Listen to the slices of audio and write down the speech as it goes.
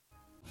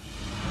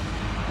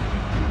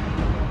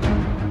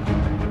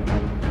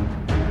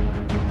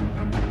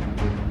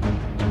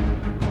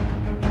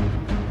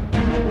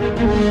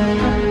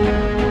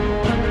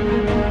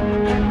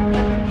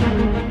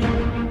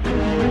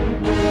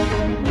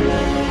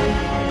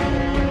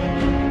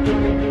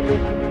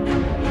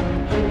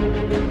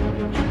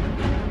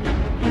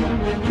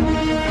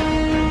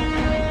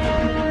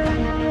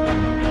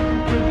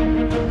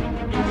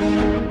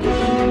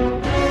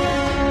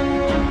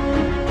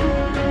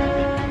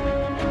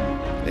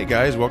Hey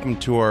guys, welcome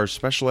to our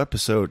special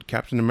episode,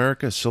 Captain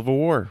America Civil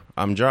War.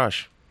 I'm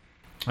Josh.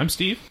 I'm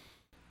Steve.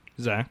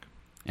 Zach.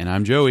 And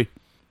I'm Joey.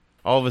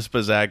 All of us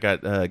but Zach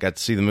got to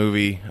see the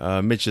movie.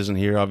 Mitch isn't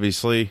here,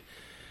 obviously.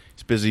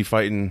 He's busy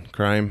fighting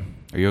crime.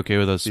 Are you okay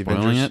with us The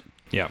spoiling Avengers? it?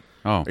 Yeah.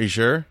 Oh. Are you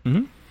sure?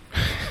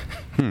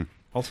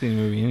 I'll see the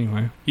movie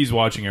anyway. He's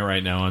watching it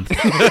right now on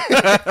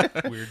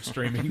weird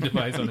streaming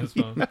device on his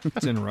phone.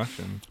 It's in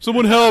Russian.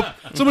 Someone help!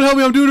 Someone help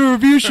me! I'm doing a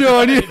review show.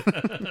 I need.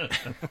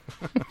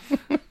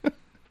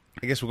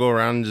 I guess we'll go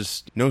around and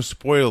just no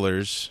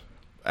spoilers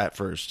at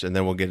first, and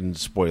then we'll get into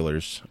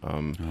spoilers.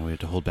 Oh, we have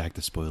to hold back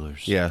the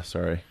spoilers. Yeah,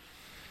 sorry.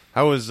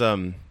 How was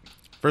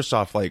first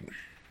off, like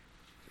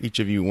each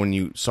of you when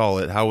you saw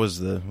it? How was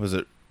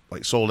it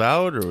like sold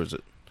out or was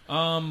it?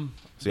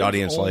 The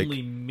audience only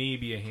like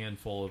maybe a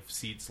handful of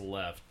seats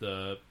left.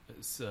 The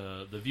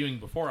viewing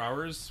before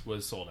ours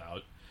was sold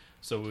out,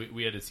 so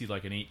we had to see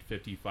like an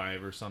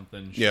 8:55 or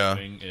something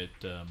showing at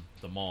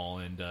the mall.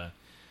 And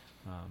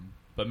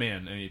but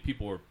man, I mean,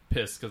 people were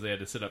pissed because they had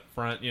to sit up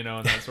front,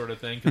 and that sort of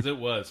thing because it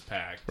was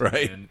packed.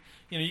 Right. And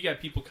you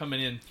got people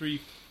coming in 3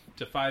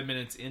 to 5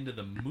 minutes into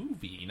the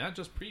movie, not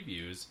just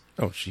previews.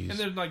 oh jeez. And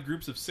there's like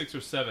groups of 6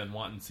 or 7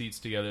 wanting seats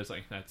together. It's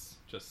like, that's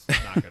just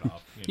knock it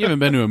off. You haven't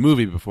been to a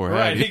movie before, have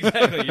Right, you?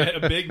 exactly. Yeah,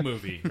 a big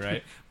movie,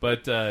 right?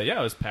 But yeah,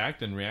 it was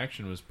packed, and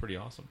reaction was pretty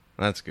awesome.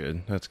 That's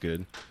good. That's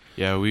good.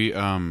 Yeah, we.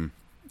 I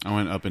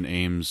went up in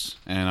Ames,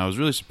 and I was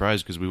really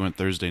surprised because we went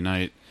Thursday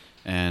night,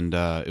 and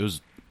it was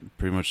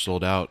pretty much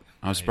sold out.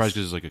 I was surprised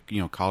because it's like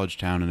a college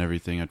town and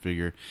everything. I'd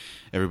figure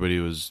everybody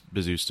was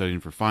busy studying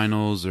for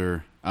finals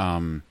or.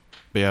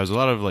 But yeah, it was a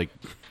lot of like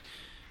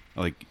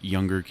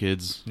younger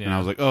kids, and I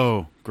was like,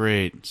 "Oh,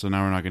 great! So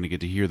now we're not going to get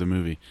to hear the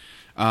movie."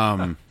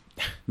 No,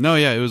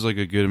 yeah, it was like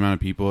a good amount of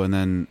people, and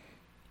then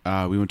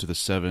we went to the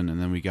 7,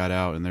 and then we got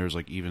out, and there was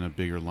like even a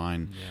bigger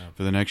line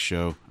for the next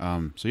show.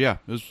 So yeah,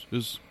 it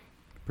was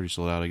pretty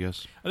sold out, I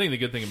guess. I think the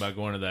good thing about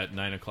going to that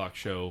 9:00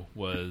 show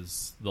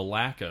was the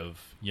lack of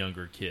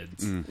younger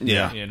kids.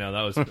 Yeah.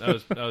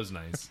 That was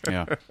nice.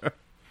 Yeah,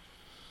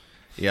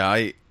 Yeah,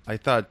 I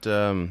thought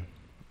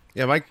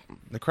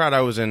the crowd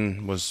I was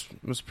in was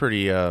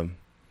pretty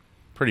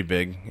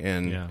big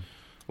and Yeah.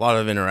 a lot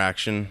of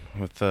interaction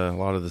with a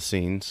lot of the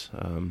scenes.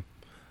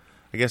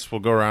 I guess we'll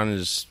go around and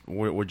just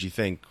what'd you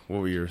think?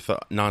 What were your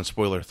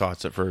non-spoiler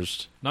thoughts at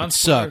first?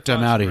 Non-spoiler sucked. I'm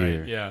thoughts, outta right,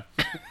 here.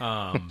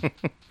 Yeah.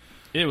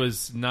 It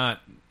was not.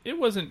 It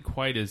wasn't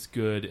quite as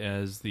good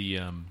as the.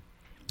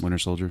 Winter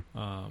Soldier.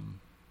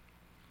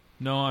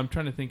 No, I'm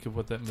trying to think of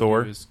what that movie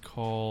Thor? is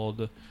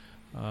called.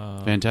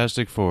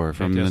 Fantastic Four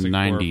from the Fantastic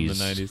Four 90s.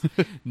 From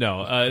the 90s.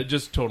 No,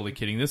 just totally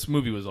kidding. This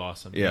movie was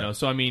awesome. Yeah.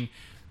 So I mean,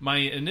 my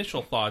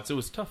initial thoughts. It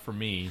was tough for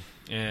me,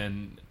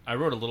 and I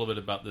wrote a little bit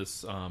about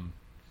this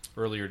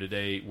earlier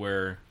today,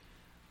 where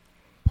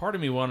part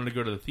of me wanted to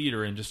go to the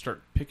theater and just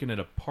start picking it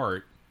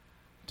apart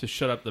to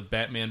shut up the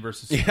Batman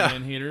versus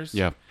Superman haters.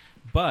 Yeah.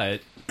 But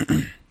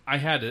I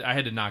had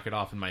to knock it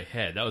off in my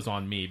head. That was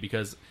on me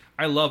because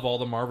I love all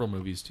the Marvel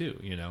movies too,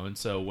 and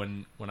so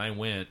when I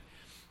went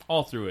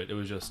all through it, it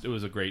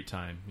was a great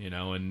time,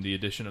 and the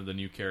addition of the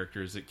new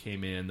characters that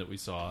came in that we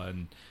saw,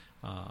 and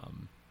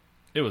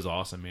it was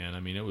awesome, man. I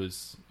mean, it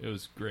was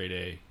grade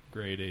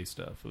A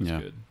stuff. It was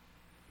good.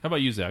 How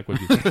about you, Zach? What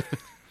did you think?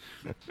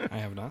 I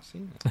have not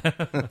seen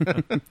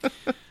it.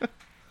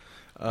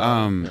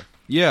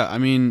 Yeah, I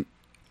mean,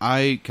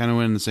 I kind of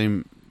went in the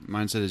same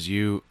mindset as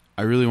you.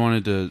 I really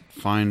wanted to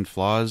find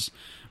flaws,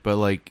 but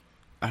like,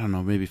 I don't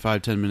know, maybe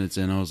 5-10 minutes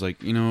in, I was like,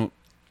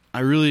 I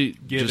really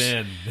Give just,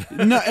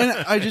 in. No, and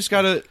I just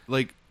gotta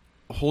like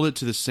hold it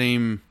to the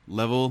same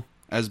level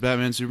as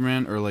Batman,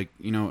 Superman, or like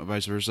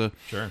vice versa.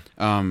 Sure.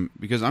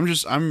 Because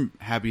I'm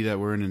happy that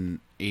we're in an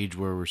age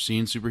where we're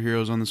seeing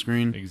superheroes on the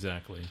screen.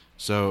 Exactly.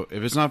 So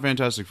if it's not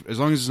Fantastic, as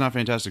long as it's not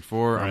Fantastic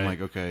Four, I'm Right.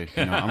 like, okay,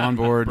 I'm on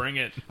board. Bring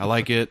it. I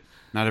like it.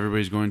 Not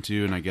everybody's going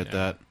to, and I get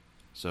that.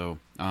 So,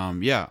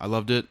 yeah, I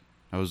loved it.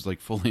 I was like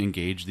fully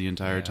engaged the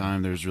entire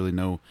time. There's really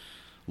no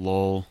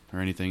lull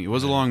or anything. It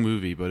was a long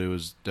movie, but it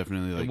was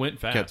definitely like It went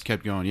fast.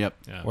 kept going. Yep.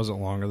 Yeah. Was it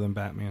longer than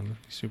Batman v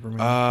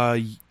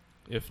Superman?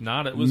 If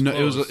not, it was No,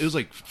 close. it was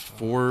like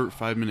 4 or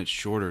 5 minutes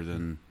shorter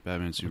than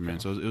Batman Superman.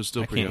 So it was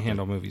still I pretty. can't up there.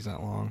 handle movies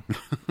that long.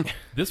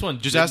 This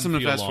one Just ask them to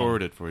didn't feel fast long.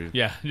 forward it for you.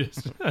 Yeah.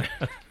 Just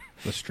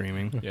The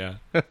streaming. yeah.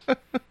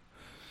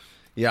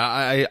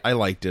 Yeah, I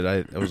liked it.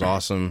 It was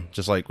awesome.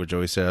 Just like what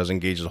Joey said, I was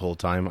engaged the whole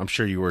time. I'm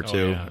sure you were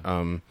too.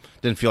 yeah.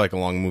 Didn't feel like a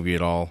long movie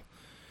at all.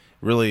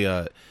 Really,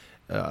 I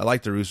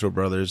like the Russo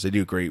brothers. They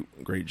do a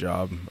great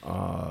job.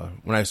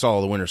 When I saw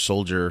The Winter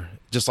Soldier,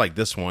 just like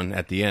this one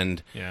at the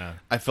end, Yeah.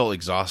 I felt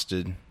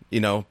exhausted,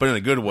 but in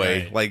a good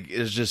way. Right. Like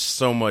it's just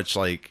so much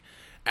like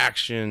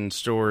action,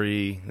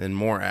 story, and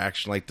more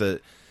action. Like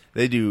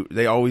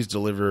they always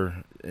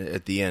deliver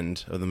at the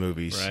end of the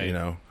movies. Right.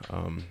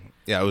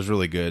 Yeah, it was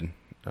really good.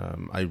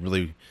 I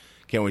really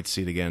can't wait to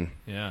see it again.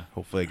 Yeah.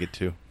 Hopefully, I get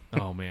to.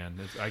 Oh man,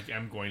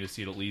 I'm going to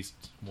see it at least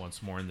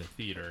once more in the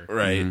theater.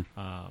 Right.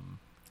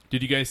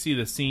 Did you guys see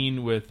the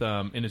scene with?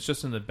 And it's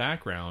just in the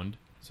background,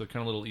 so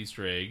kind of a little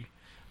Easter egg.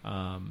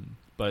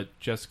 but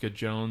Jessica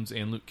Jones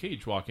and Luke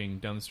Cage walking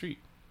down the street.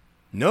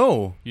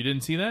 No, You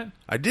didn't see that?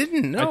 I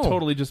didn't know. I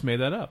totally just made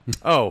that up.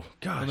 Oh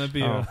gosh. Wouldn't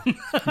that be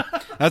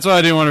That's why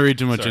I didn't want to read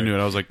too much Sorry. into it.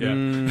 I was like, Yeah.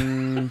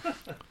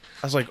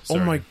 I was like, oh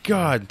Sorry. my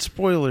god,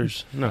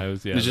 spoilers. No, I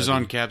was, yeah, it's just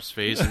that'd on Cap's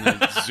face and then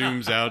it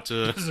zooms out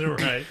to. be-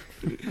 right.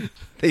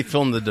 they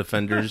filmed the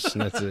Defenders,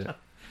 and that's it.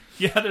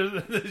 Yeah,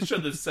 they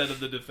showed the set of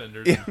the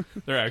Defenders. Yeah.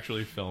 They're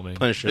actually filming.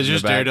 Punisher It's in the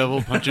just back.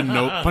 Daredevil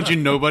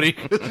punching nobody.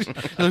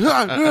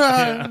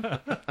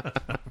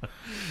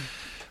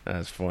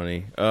 That's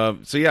funny.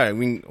 So yeah,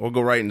 we'll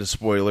go right into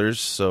spoilers.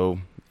 So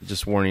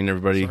just warning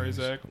everybody Sorry,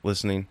 Zach.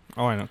 listening.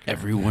 Oh, I know.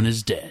 Everyone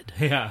is dead.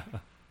 Yeah.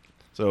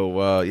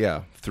 So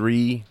yeah,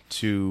 3,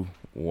 2,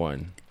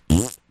 1.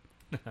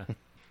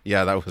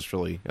 Yeah, that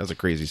was a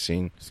crazy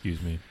scene.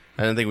 Excuse me.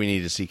 I didn't think we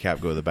needed to see Cap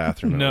go to the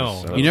bathroom.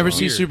 No. So, You never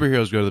see Weird.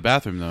 superheroes go to the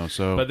bathroom though.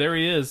 So But there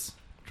he is,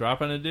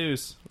 dropping a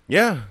deuce.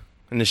 Yeah,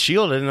 and the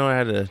Shield. I didn't know I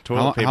had a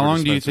toilet paper. how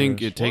long do you dispenser.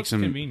 think it takes Well, it's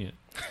him? convenient.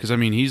 Because I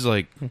mean, he's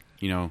like,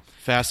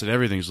 fast at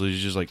everything. So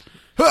he's just like,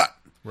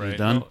 Right.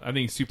 done? No, I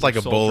think super like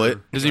a Soldier-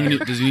 bullet. does he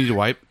need to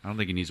wipe? I don't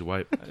think he needs to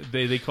wipe.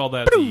 They call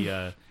that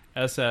the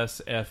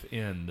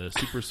SSFN, the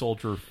Super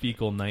Soldier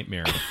Fecal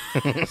Nightmare.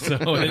 So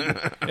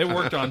it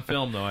worked on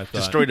film though. I thought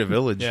Destroyed a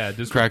village. Yeah,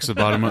 just Cracks the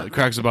bottom of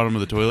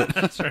the toilet.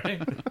 That's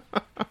right.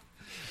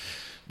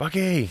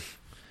 Bucky.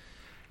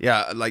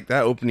 Yeah, like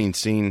that opening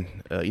scene.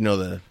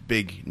 The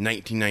big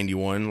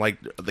 1991. Like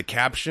the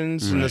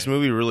captions in this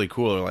movie, are really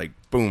cool. They're like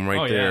boom right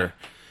Oh, yeah. there.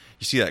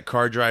 You see that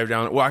car drive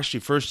down. Well,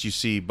 actually, first you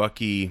see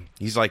Bucky.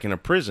 He's like in a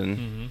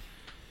prison,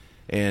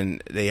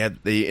 and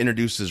they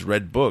introduced his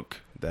red book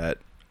that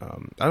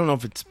I don't know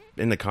if it's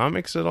in the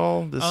comics at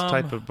all. This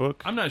type of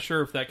book. I'm not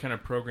sure if that kind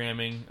of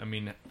programming. I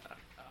mean,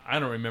 I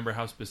don't remember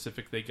how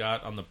specific they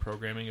got on the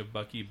programming of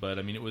Bucky, but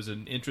I mean, it was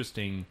an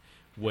interesting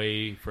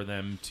way for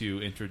them to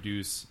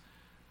introduce,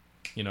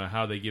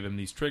 how they give him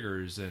these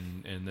triggers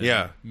and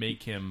then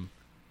make him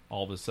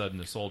all of a sudden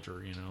a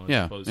soldier. As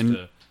Yeah, opposed and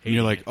to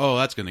you're like, hating oh,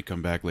 that's going to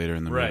come back later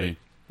in the it. right, movie.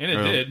 and it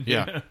Or- did.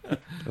 yeah.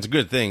 That's a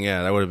good thing.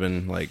 Yeah, that would have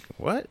been like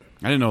what?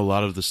 I didn't know a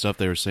lot of the stuff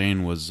they were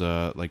saying was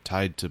like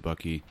tied to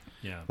Bucky.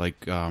 yeah.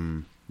 Like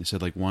they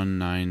said like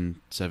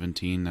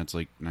 1917. That's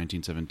like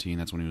 1917.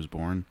 That's when he was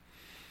born.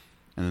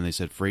 And then they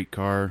said freight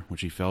car,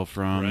 which he fell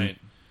from. Right.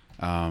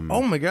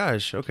 Oh my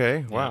gosh.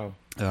 Okay. Wow.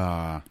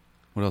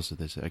 What else did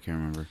they say? I can't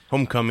remember.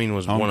 Homecoming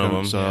was one of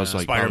them. So I was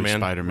like, Spider-Man.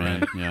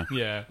 Spider-Man. Yeah.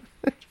 Yeah.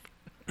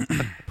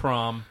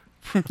 Prom.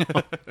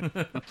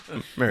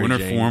 Mary Winter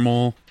Jane.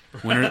 formal.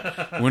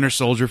 Winter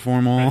soldier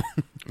formal.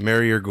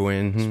 Mary or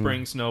Gwen.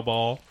 Spring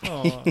snowball.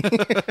 Oh.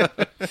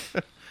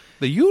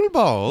 The Yule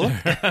Ball.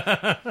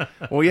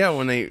 Well, yeah.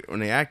 When they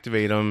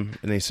activate them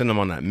and they send them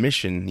on that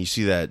mission, you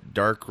see that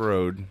dark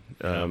road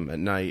at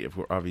night.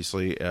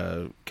 Obviously,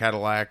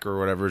 Cadillac or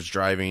whatever is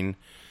driving.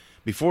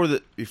 Before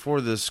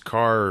this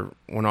car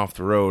went off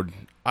the road,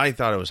 I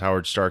thought it was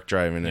Howard Stark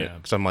driving it Yeah.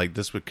 because I'm like,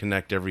 this would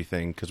connect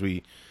everything because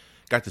we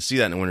got to see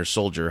that in the Winter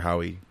Soldier how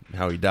he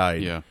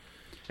died. Yeah.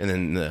 And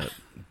then the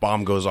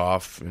bomb goes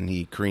off and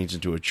he careens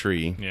into a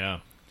tree. Yeah.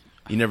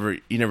 You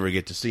never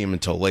get to see him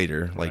until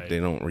later. Like Right. they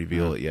don't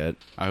reveal it yet.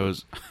 I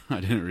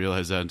didn't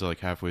realize that until like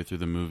halfway through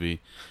the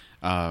movie,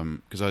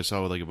 because I saw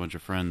it with like a bunch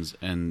of friends,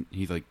 and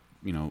he like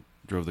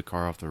drove the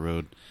car off the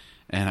road,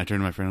 and I turned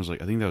to my friend, I was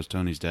like, I think that was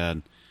Tony's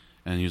dad,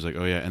 and he was like,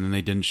 oh yeah, and then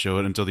they didn't show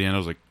it until the end. I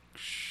was like,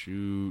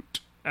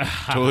 shoot,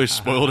 totally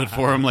spoiled it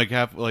for him. Like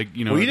half, like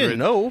Well, you didn't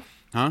know,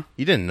 huh?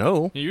 You didn't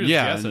know. You're just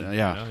Yeah, guessing,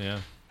 yeah. Yeah.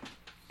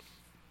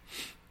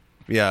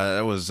 Yeah,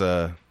 that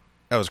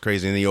was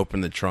crazy. And he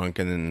opened the trunk,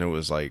 and then it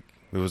was a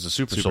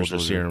super Super soldier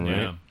soldier. serum, right?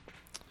 Yeah.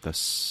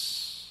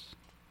 That's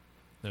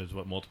There's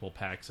multiple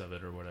packs of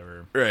it or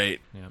whatever.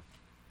 Right. Yeah.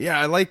 Yeah,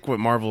 I like what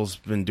Marvel's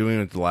been doing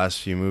with the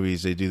last few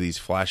movies. They do these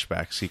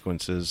flashback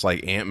sequences,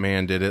 like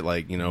Ant-Man did it,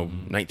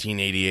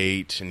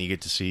 1988, and you get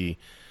to see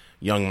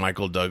young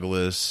Michael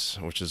Douglas,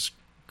 which is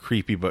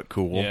creepy but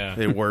cool. Yeah.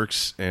 It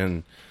works,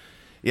 and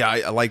yeah,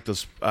 I like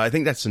those. I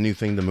think that's the new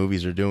thing the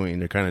movies are doing.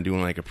 They're kind of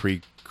doing like a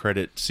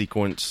pre-credit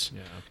sequence,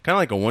 Yeah. kind of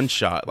like a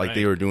one-shot, like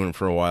they Right. were doing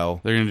for a while.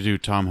 they're gonna do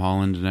Tom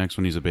Holland next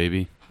when he's a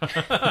baby.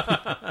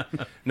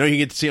 No, you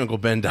get to see Uncle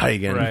Ben die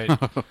again.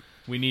 Right.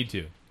 We need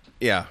to.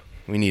 Yeah,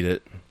 we need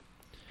it.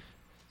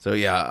 So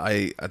yeah,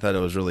 I thought it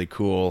was really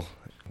cool.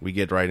 We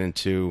get right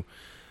into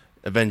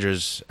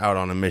Avengers out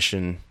on a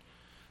mission.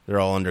 They're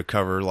all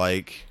undercover,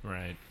 like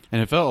Right.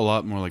 And it felt a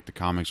lot more like the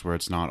comics, where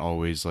it's not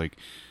always like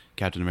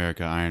Captain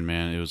America, Iron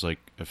Man. It was like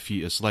a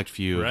select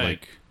few Right. of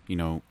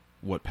like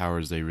what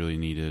powers they really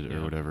needed or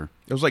Yeah. whatever.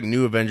 it was like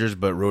New Avengers,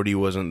 but Rhodey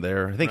wasn't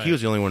there. I think he Right.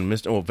 was the only one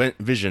missed. Oh,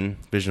 Vision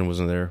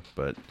wasn't there,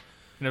 but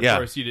And of Yeah.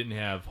 course, you didn't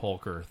have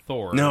Hulk or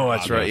Thor. No,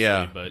 that's right, obviously,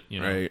 yeah. But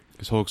right.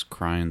 Because Hulk's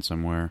crying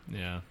somewhere,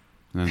 Yeah.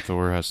 and then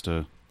Thor has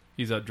to.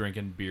 He's out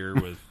drinking beer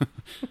with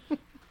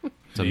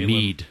It's a Nailing-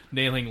 mead.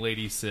 nailing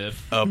Lady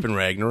Sif. Up in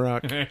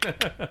Ragnarok.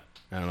 I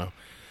don't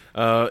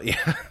know.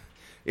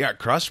 Yeah.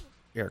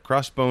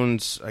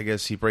 Crossbones. I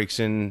guess he breaks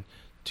in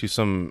to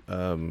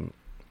some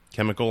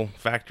chemical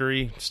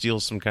factory,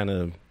 steals some kind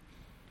of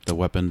The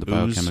weapon, the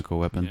Ooze. biochemical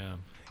weapon. Yeah.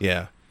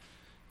 Yeah.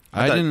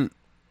 I thought- didn't.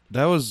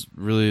 That was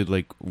really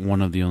like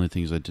one of the only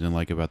things I didn't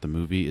like about the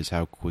movie is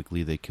how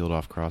quickly they killed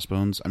off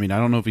Crossbones. I mean, I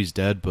don't know if he's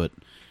dead, but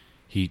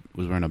he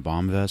was wearing a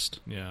bomb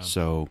vest. Yeah.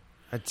 So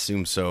I'd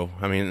assume so.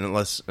 I mean,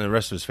 unless the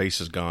rest of his face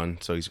is gone,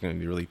 so he's going to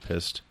be really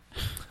pissed.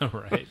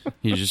 Right.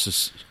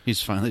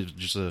 he's finally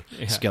just a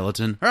Yeah.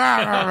 skeleton.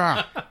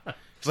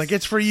 It's like,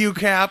 it's for you,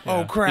 Cap.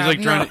 Yeah. Oh, crap. He's like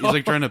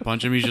no. trying to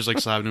punch him. He's just like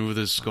slapping him with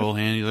his skull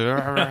hand. He's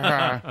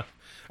like,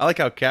 I like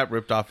how Cap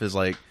ripped off his,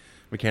 like,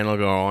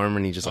 mechanical arm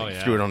and he just, like, Oh,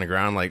 yeah. threw it on the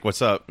ground. Like,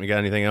 what's up? You got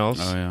anything else?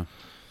 oh yeah.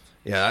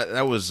 Yeah,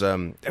 that was,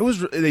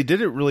 they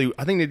did it really,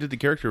 I think they did the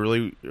character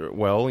really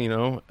well, you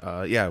know?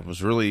 Yeah, it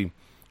was really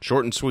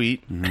short and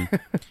sweet. It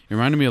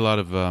reminded me a lot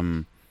of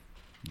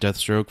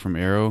Deathstroke from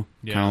Arrow.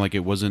 Yeah. Kind of like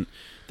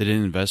they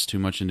didn't invest too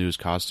much into his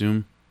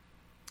costume.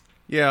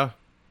 Yeah.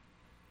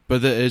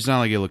 But it's not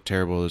like it looked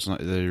terrible. It's not.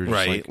 They're just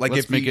Right. Like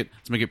let's if make he-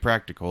 let's make it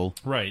practical.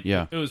 Right.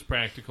 Yeah. It was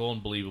practical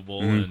and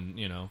believable, Mm-hmm. and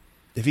you know.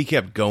 If he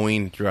kept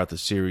going throughout the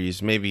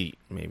series, maybe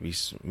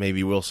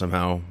will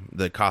somehow,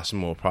 the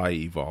costume will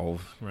probably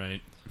evolve.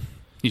 Right.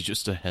 He's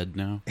just a head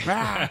now.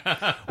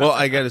 Well,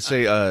 I got to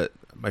say,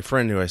 my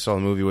friend who I saw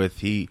the movie with,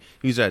 he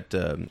was at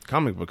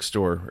comic book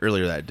store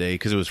earlier that day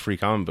because it was free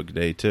comic book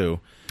day too.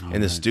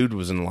 And this nice. dude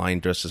was in line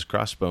dressed as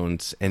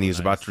Crossbones, and he was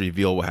about nice. to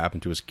reveal what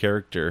happened to his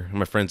character. And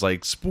my friend's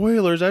like,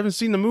 "Spoilers! I haven't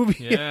seen the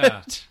movie Yeah.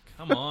 yet."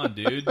 Come on,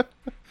 dude.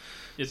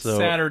 It's So-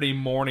 Saturday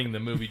morning.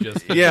 The movie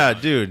just came Yeah,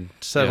 out. dude,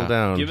 settle Yeah.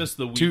 down. Give us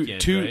the weekend,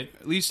 two right?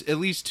 at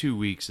least 2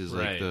 weeks is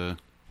like Right. the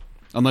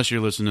unless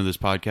you're listening to this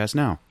podcast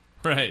now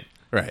Right.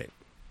 right.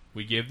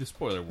 We gave the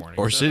spoiler warning.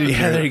 or so- sitting Yeah,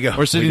 here, there you go.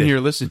 or sitting We did. here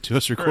listening to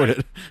us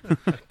record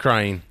Right.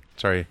 Crying.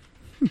 Sorry.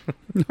 it.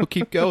 No,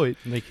 keep going.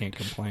 They can't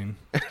complain.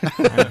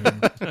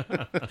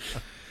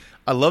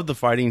 I love the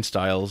fighting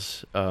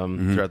styles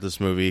throughout this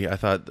movie. I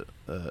thought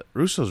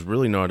Russo's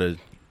really know how to.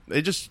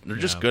 They're just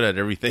Yeah. good at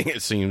everything.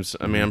 It seems.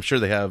 I mean, I'm sure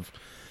they have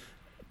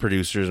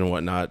producers and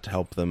whatnot to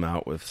help them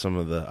out with some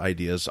of the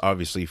ideas.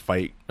 Obviously,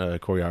 fight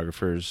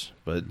choreographers,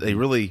 but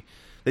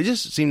they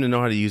just seem to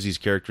know how to use these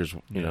characters.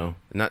 You Yeah. know,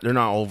 they're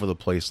not all over the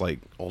place like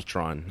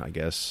Ultron, I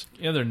guess.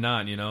 Yeah, they're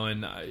not, you know,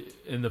 and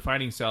in the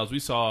fighting styles, we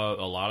saw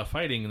a lot of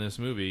fighting in this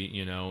movie,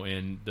 you know,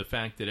 and the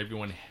fact that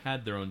everyone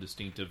had their own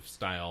distinctive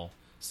style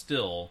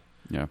still,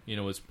 Yeah. you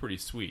know, was pretty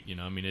sweet, you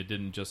know. I mean, it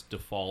didn't just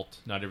default,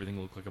 not everything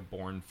looked like a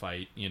Bourne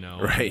fight, you know.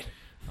 Right.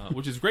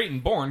 Which is great in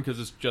Bourne because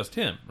it's just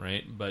him,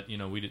 right? But, you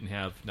know, we didn't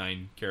have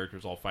 9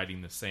 characters all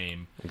fighting the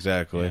same.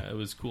 Exactly. Yeah, it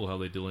was cool how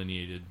they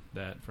delineated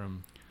that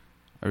from...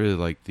 I really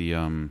like the I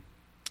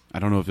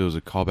don't know if it was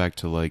a callback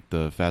to like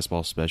the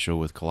fastball special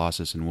with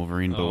Colossus and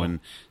Wolverine, but Oh. when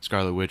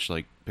Scarlet Witch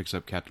like picks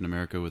up Captain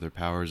America with her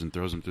powers and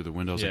throws him through the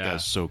windows, like Yeah.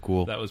 that's so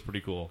cool. That was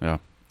pretty cool. Yeah.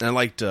 And I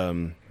liked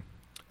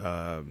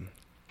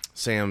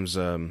Sam's.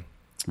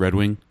 Red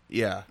Wing.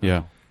 Yeah.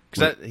 Yeah.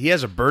 Because he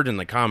has a bird in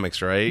the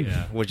comics, right?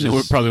 Yeah. Which It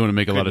would is probably wouldn't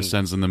make a lot of couldn't-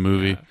 sense in the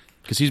movie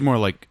because he's more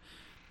like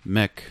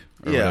mech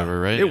or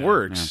whatever, right? It Yeah.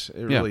 works.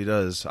 Yeah. It really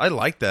does. I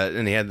like that.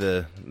 And he had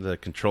the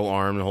control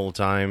arm the whole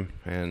time.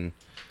 And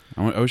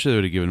I wish they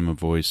would have given him a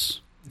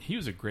voice. He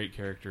was a great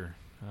character.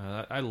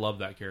 I love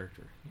that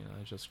character. You know,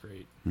 it's just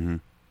great. Hmm.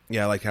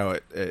 yeah, I like how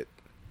it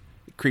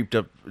creeped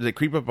up. Did it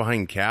creep up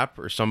behind Cap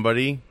or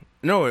somebody?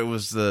 No, it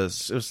was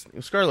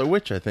Scarlet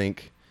Witch, I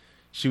think.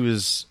 She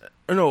was.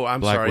 Oh, no, I'm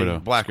Black sorry. Widow.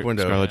 Black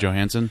Widow. Scarlett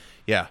Johansson.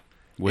 Yeah.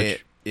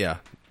 Witch. Yeah.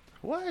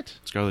 What?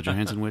 Scarlett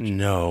Johansson witch.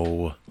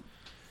 No.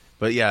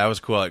 But yeah, that was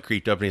cool. It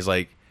creeped up and it's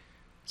like,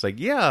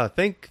 yeah,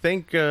 thank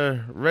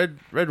Red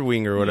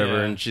Wing or whatever,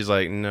 Yeah. and she's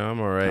like, no, I'm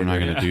all right. I'm not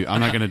gonna do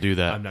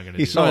that. I'm not going to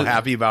He's do so that.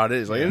 happy about it.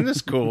 He's like, isn't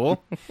this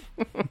cool?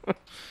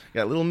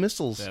 Got little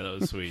missiles. Yeah, that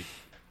was sweet.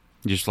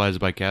 He just flies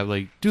by cab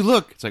like, dude,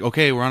 look. It's like,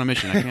 okay, we're on a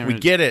mission. I can't. We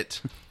get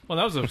it. Well,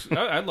 that was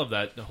I love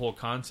that the whole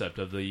concept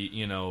of the,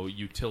 you know,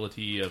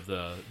 utility of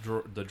the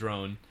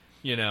drone,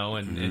 you know,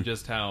 and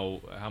just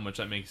how much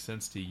that makes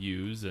sense to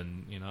use,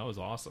 and you know, that was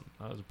awesome.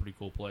 That was a pretty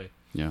cool play.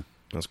 Yeah.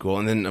 That's cool.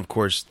 And then, of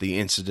course, the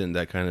incident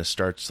that kind of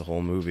starts the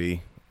whole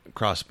movie,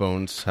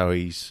 Crossbones, how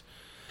he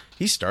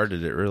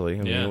started it, really.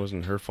 I mean, Yeah. it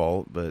wasn't her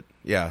fault, but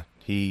yeah,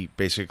 he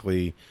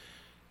basically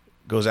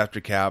goes after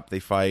Cap, they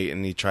fight,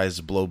 and he tries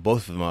to blow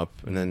both of them up,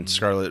 and then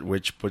Scarlet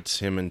Witch puts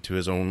him into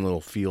his own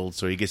little field,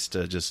 so he gets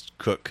to just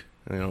cook,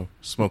 you know,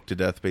 smoke to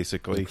death,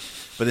 basically.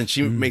 But then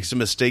she makes a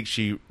mistake.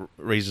 She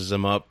raises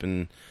him up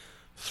and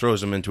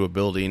throws him into a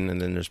building,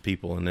 and then there's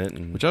people in it.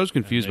 And Which I was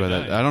confused And by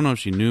they that. died. I don't know if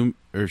she knew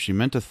or if she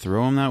meant to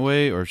throw him that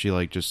way, or if she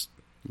like just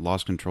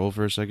lost control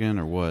for a second,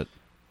 or what.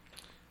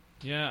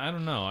 Yeah, I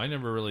don't know. I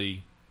never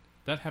really.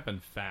 That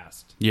happened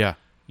fast. Yeah.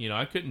 You know,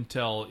 I couldn't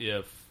tell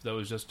if that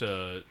was just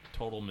a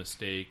total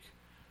mistake,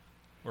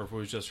 or if it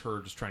was just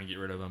her just trying to get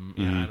rid of him.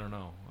 Yeah, I don't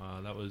know.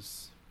 That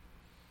was.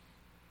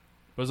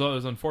 It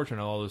was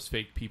unfortunate. All those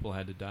fake people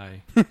had to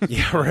die.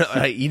 yeah,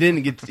 right. He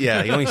didn't get.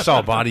 Yeah, he only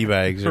saw body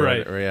bags. Or,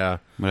 Right. Or, yeah.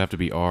 Would have to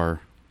be R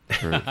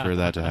for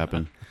that to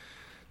happen.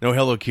 No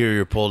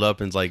helicarrier pulled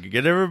up and's like,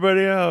 get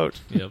everybody out.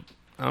 Yep.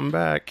 I'm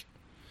back.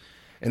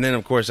 And then,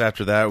 of course,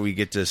 after that, we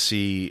get to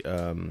see.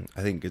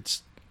 I think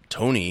it's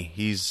Tony.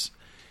 He's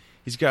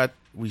got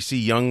we see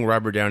young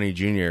Robert Downey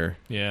Jr.,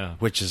 Yeah.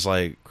 which is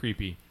like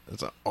Creepy.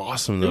 that's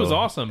awesome. Though. It was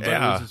awesome, but it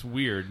Yeah. was just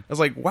weird. I was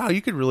like, wow,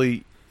 you could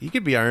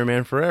be Iron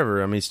Man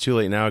forever. I mean, it's too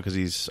late now because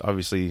he's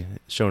obviously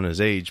shown his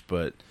age,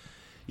 but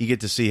you get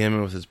to see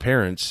him with his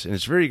parents, and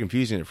it's very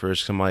confusing at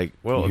first. 'Cause I'm like,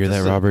 well, You if hear this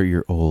that, is a- Robert?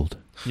 You're old.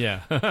 Yeah.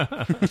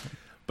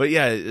 But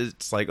yeah,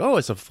 it's like, oh,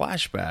 it's a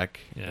flashback,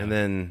 Yeah. and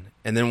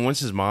then once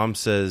his mom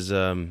says,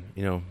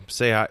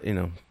 say how,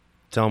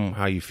 tell him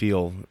how you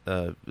feel.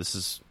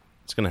 It's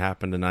going to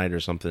happen tonight or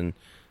something.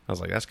 I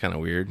was like, that's kind of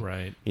weird.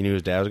 Right. He knew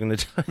his dad was going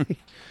to die.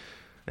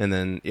 And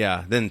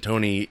then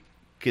Tony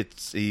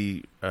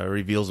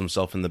reveals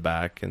himself in the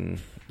back, and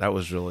that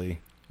was really.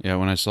 Yeah,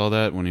 when I saw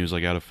that, when he was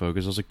like out of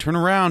focus, I was like, turn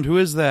around, who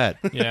is that?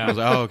 Yeah. I was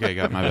like, oh, okay,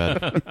 got my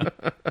bad.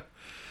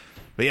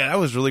 But yeah, that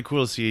was really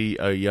cool to see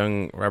a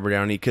young Robert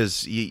Downey,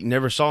 because you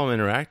never saw him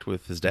interact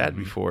with his dad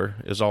before.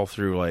 It was all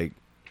through like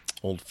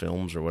old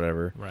films or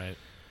whatever. Right.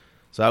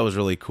 So that was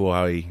really cool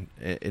how he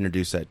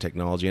introduced that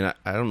technology. And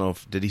I don't know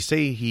did he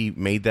say he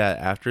made that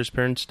after his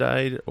parents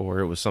died, or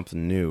it was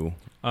something new?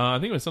 I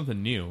think it was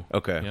something new.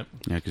 Okay. Yep.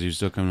 Yeah, because he was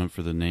still coming up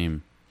for the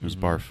name. It was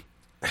Barf.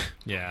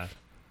 Yeah.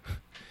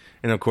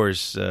 And of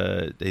course,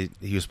 he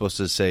was supposed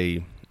to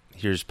say,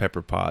 "Here's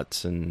Pepper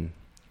Potts," and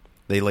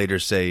they later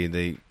say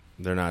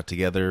they're not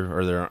together,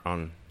 or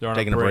they're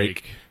taking a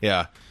break.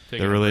 Yeah.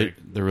 Taking a break.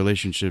 Their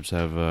relationships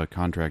have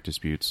contract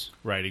disputes,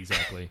 Right,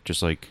 exactly.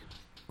 just like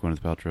Gwyneth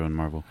Paltrow and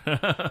Marvel.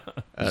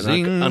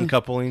 Zing.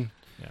 Uncoupling.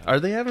 Yeah. Are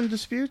they having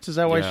disputes? Is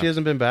that why Yeah. she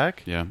hasn't been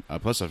back? Yeah.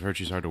 Plus, I've heard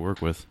she's hard to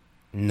work with.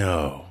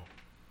 No.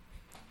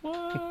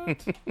 What?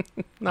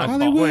 Not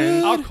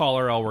Hollywood. I'll call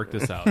her. I'll work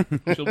this out.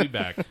 She'll be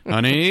back.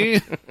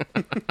 Honey.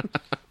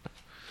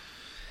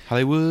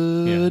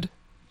 Hollywood.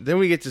 Then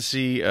we get to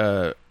see,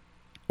 well,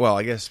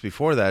 I guess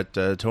before that,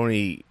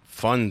 Tony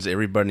funds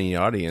everybody in the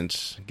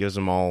audience, gives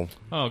them all,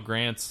 Oh,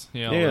 grants.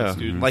 Yeah, all the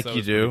students. like That you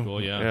was do. pretty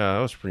Cool, yeah. That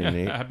was pretty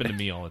neat. That happened to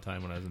me all the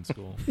time when I was in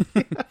school.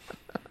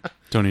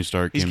 Tony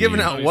Stark. He's gave giving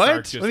me- out Tony what?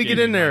 Stark just Let me get gave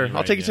in me there. money, I'll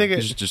right, take a yeah. ticket.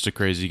 He's just a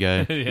crazy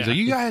guy. Yeah. He's like,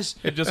 you guys,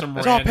 Just some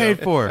it's all rando. paid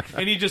for.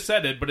 And he just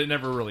said it, but it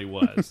never really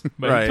was.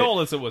 But Right. he told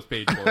us it was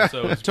paid for. So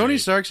it was Tony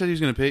great. Stark said he was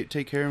going to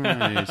take care of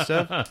my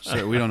stuff.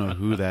 So we don't know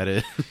who that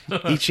is.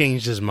 He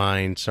changed his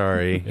mind.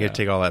 Sorry. He Yeah. had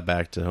to take all that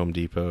back to Home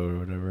Depot or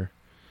whatever.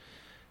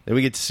 Then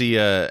we get to see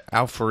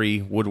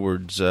Alfre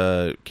Woodward's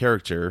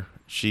character.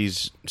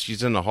 She's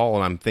in the hall,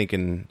 and I'm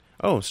thinking,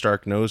 oh,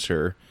 Stark knows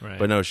her. Right.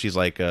 But no, she's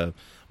like a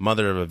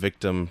mother of a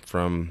victim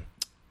from,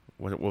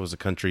 what was the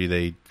country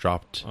they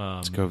dropped?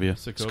 Sokovia.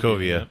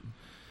 Sokovia. Yep.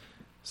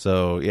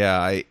 So, yeah,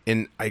 I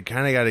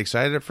kind of got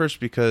excited at first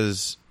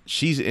because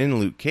she's in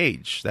Luke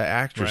Cage. That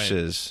actress Right.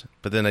 is.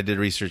 But then I did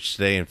research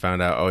today and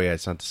found out, oh, yeah,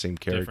 it's not the same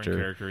character. Different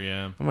character,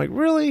 yeah. I'm like,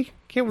 really?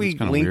 Can't we That's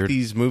kinda link weird.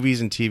 these movies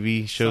and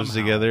TV shows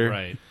Somehow, together?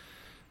 Right.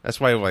 That's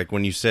why, like,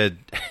 when you said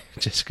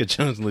Jessica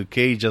Jones and Luke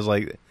Cage, I was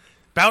like,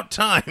 about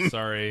time.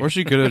 Sorry. Or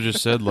she could have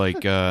just said,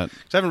 like, 'Cause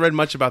I haven't read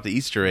much about the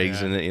Easter eggs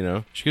Yeah. in it, you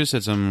know? she could have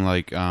said something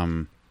like,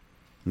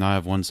 now I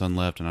have one son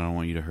left and I don't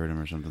want you to hurt him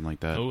or something like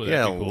that. Oh, that'd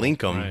Yeah, be cool.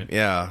 link them. Right.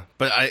 Yeah.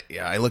 But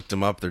I looked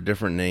them up. They're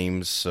different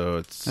names, so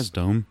it's. That's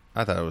dumb.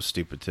 I thought it was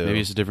stupid, too. Maybe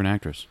it's a different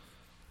actress.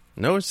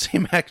 No, it's the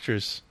same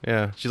actress.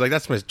 Yeah. She's like,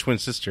 that's my twin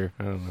sister.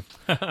 I don't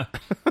know.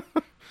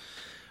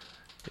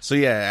 So,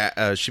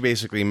 yeah, she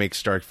basically makes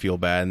Stark feel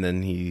bad, and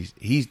then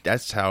he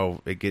that's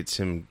how it gets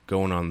him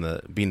going on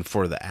being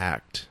for the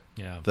act.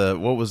 Yeah.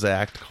 What was the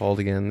act called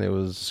again? It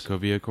was.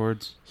 Sokovia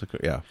Accords?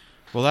 Yeah.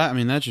 Well,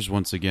 that's just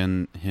once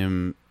again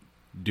him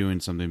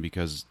doing something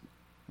because,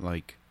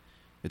 like,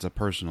 it's a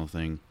personal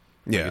thing.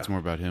 Like, Yeah. it's more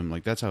about him.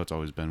 Like, that's how it's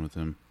always been with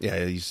him,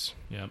 Yeah, he's.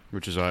 Yeah.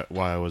 which is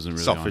why I wasn't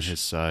really Selfish. on his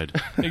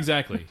side.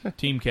 Exactly.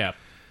 Team Cap.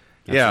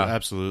 Yeah.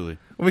 Absolutely.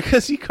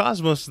 Because he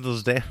caused most of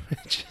those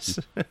damages.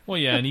 Well,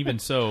 yeah, and even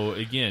so,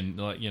 again,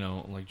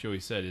 like Joey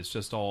said,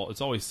 it's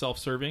always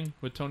self-serving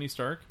with Tony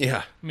Stark.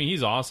 Yeah. I mean,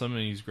 he's awesome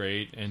and he's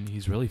great and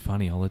he's really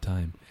funny all the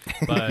time.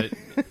 But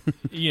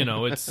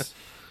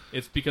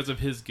it's because of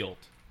his guilt.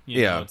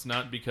 You know, it's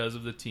not because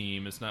of the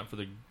team. It's not for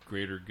the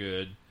greater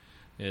good.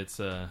 It's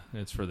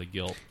for the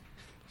guilt.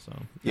 So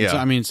And so, Yeah.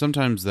 I mean,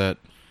 sometimes that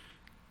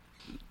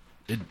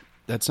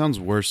sounds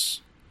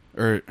worse,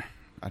 or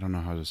I don't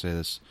know how to say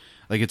this.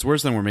 Like, it's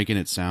worse than we're making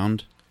it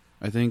sound,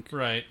 I think.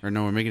 right. Or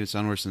no, we're making it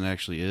sound worse than it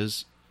actually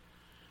is.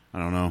 I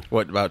don't know.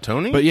 What about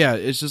Tony? But yeah,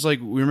 it's just like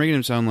we're making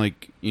him sound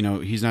like,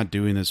 he's not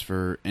doing this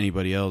for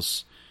anybody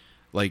else.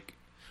 Like,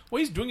 Well,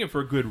 he's doing it for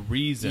a good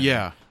reason.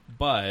 yeah.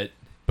 But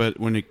But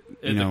when it,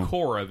 at the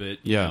core of it,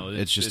 yeah,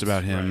 it's just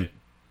about him. right.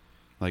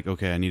 like,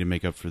 okay, I need to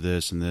make up for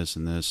this and this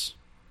and this.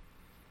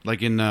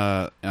 Like in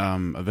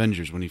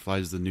Avengers, when he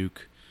flies the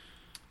nuke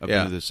up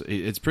Yeah. into this,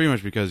 it's pretty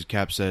much because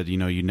Cap said, you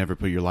never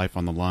put your life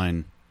on the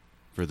line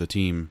for the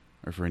team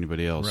or for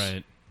anybody else.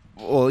 Right.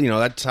 Well,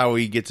 that's how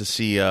we get to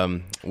see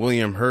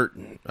William Hurt,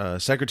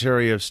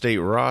 Secretary of State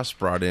Ross,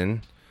 brought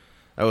in.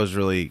 That was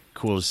really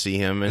cool to see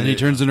him. And he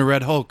turns into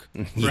Red Hulk.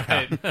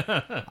 Right.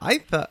 I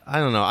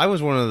don't know. I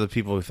was one of the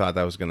people who thought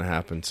that was going to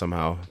happen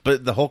somehow.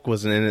 But the Hulk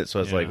wasn't in it, so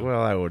I was Yeah. like,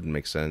 well, that wouldn't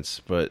make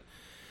sense. But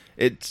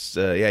it's,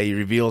 he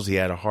reveals he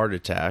had a heart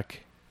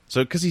attack.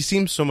 So because he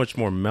seems so much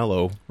more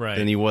mellow Right.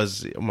 than he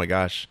was. Oh my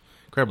gosh,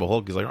 Incredible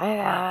Hulk. He's like,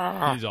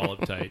 He's all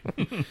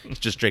uptight. he's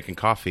just drinking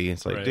coffee.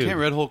 It's like, Right. dude, Can't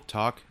Red Hulk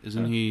talk?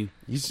 Isn't he?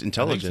 he's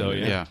intelligent. so,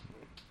 yeah. Yeah.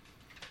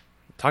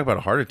 Talk about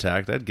a heart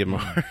attack. That'd give him a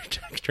heart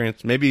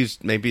attack. Maybe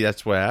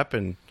that's what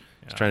happened.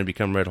 He's Yeah. trying to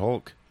become Red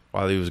Hulk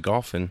while he was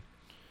golfing.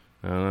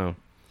 I don't know.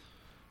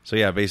 So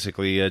yeah,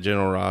 basically,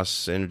 General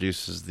Ross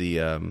introduces the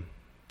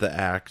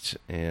act,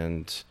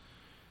 and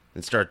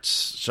it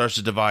starts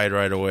to divide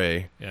right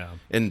away. Yeah.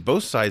 And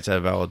both sides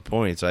have valid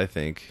points. I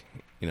think.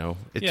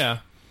 It's, Yeah.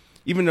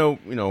 Even though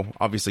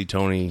obviously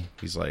Tony,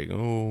 he's like,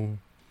 oh,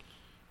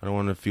 I don't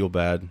want to feel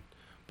bad,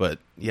 but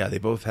yeah, they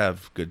both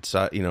have good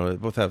they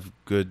both have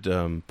good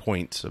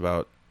points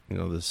about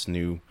this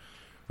new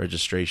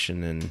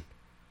registration and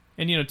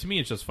to me,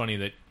 it's just funny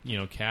that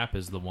Cap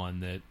is the one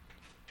that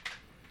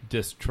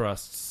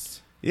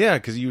distrusts yeah,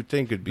 because you would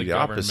think it'd be the the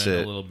government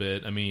opposite. a little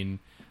bit. I mean,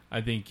 I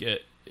think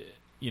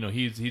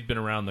he's been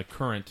around the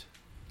current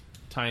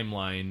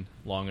timeline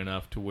long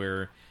enough to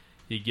where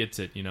he gets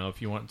it.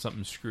 If you want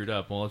something screwed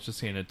up, well, let's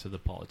just hand it to the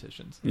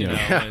politicians.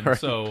 Yeah, And right.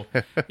 so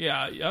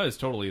I was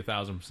totally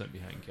 1,000%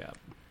 behind Cap.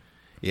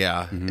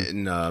 Yeah,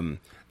 and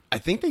I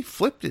think they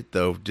flipped it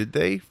though. Did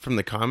they from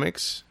the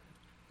comics?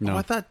 No.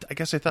 Oh, I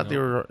guess I thought they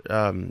No.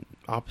 were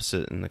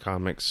opposite in the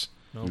comics.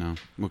 Nope. No.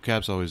 Well,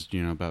 Cap's always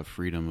about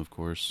freedom, of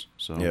course.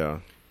 So Yeah.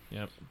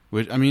 Yep.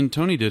 Which, I mean,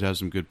 Tony did have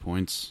some good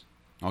points.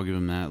 I'll give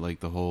him that. Like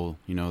the whole,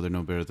 they're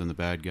no better than the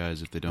bad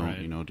guys if they don't,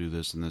 Right. do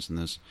this and this and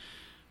this.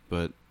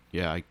 But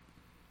yeah, I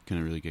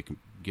couldn't really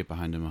get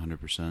behind him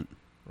 100%.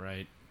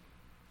 Right.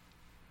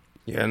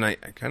 Yeah, and I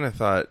kind of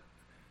thought,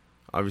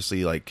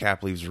 obviously, like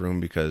Cap leaves the room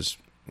because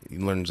he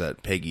learns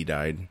that Peggy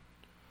died.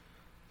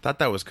 Thought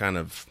that was kind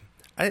of,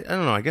 I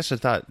don't know. I guess I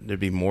thought there'd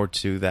be more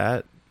to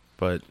that,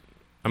 but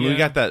I mean, Yeah.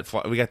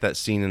 we got that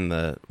scene in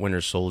the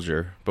Winter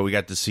Soldier, but we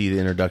got to see the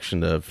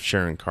introduction of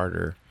Sharon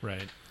Carter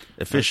Right.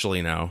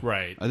 officially now.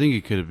 Right. I think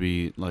it could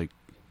be like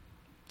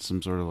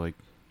some sort of like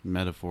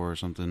metaphor or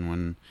something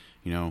when,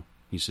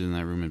 he's sitting in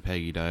that room and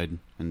Peggy died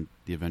and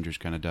the Avengers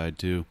kind of died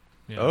too.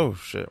 Yeah. Oh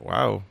shit!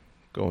 Wow,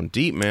 going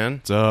deep, man.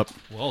 What's up?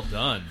 Well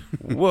done.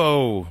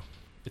 Whoa,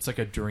 It's like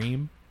a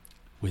dream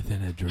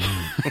within a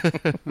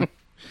dream.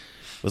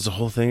 was the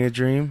whole thing a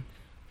dream?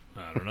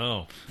 I don't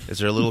know. Is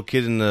there a little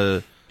kid in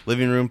the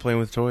living room playing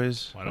with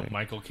toys? Why don't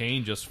Michael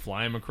Caine just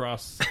fly him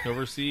across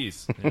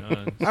overseas?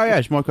 Oh,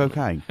 yes, Michael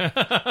Caine.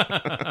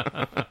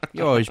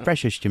 You're as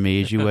precious to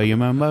me as you were your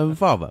mum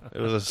father. It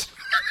was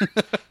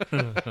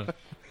a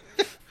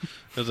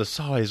it was a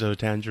size of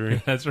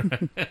tangerine. That's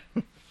right.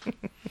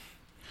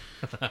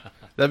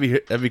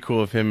 That'd be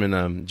cool if him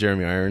and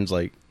Jeremy Irons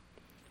like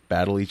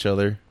battle each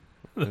other.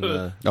 And,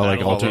 like Battle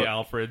of alternate- the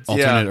Alfreds.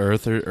 Alternate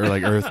Earth or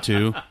like Earth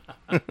 2.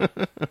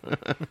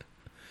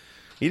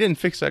 he didn't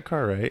fix that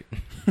car, right?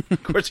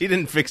 Of course, he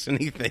didn't fix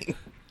anything.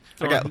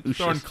 Throwing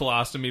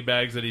colostomy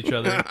bags at each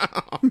other.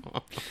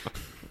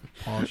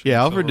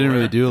 Yeah, Alfred didn't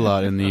really do a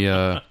lot in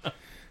the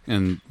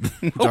in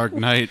Dark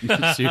Knight. He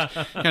kind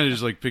of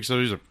just like picks up.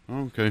 He's like,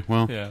 oh, okay,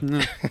 well, Yeah.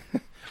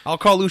 I'll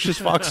call Lucius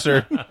Fox,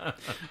 sir.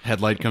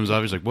 Headlight comes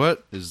off. He's like,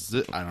 what is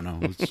this? I don't know.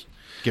 Let's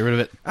get rid of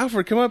it.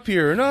 Alfred, come up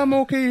here. No, I'm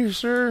okay,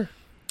 sir.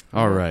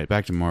 All right,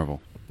 back to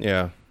Marvel.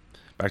 Yeah,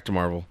 back to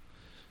Marvel.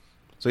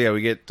 So yeah,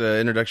 we get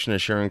introduction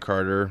of Sharon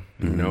Carter.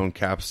 And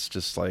Cap's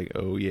just like,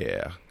 oh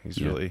yeah, he's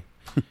really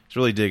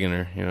digging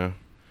her.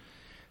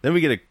 Then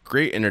we get a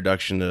great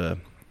introduction to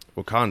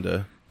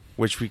Wakanda,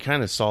 which we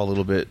kind of saw a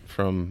little bit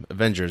from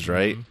Avengers,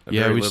 right? A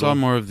Yeah, very we little. saw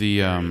more of the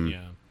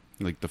Yeah.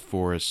 like the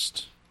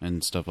forest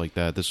and stuff like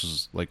that. This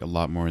was like a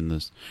lot more in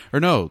this. Or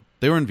no,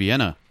 they were in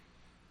Vienna.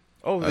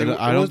 Oh,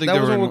 I don't think that they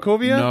was were in in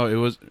Wachovia. No, it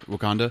was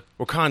Wakanda.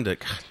 Wakanda.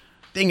 God,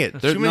 dang it!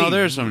 Too No, many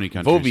there are so many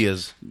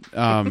countries.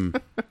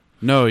 Vovias.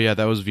 No, yeah,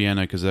 that was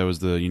Vienna because that was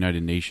the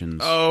United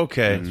Nations. Oh,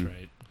 okay. That's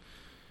right.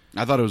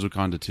 I thought it was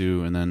Wakanda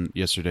too, and then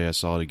yesterday I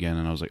saw it again,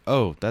 and I was like,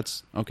 "Oh,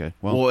 that's okay."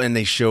 Well, Well, and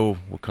they show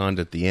Wakanda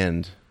at the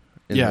end.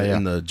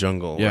 In the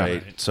jungle, Yeah.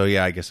 right? Right. So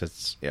yeah, I guess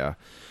it's But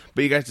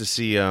you got to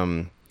see,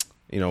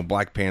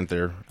 Black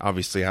Panther,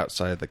 obviously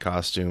outside the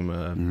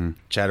costume.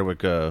 Chadwick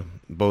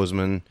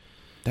Boseman.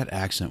 that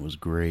accent was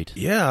great.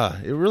 Yeah,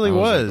 it really I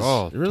was. like,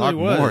 oh, it really talk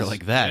was. more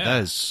like that. Yeah.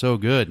 That is so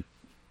good.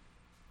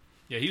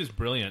 Yeah, he was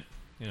brilliant.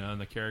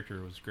 And the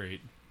character was great.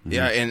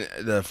 Yeah, and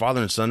the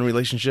father and son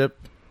relationship.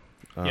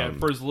 Yeah,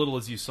 for as little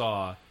as you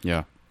saw,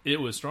 Yeah,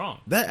 it was strong.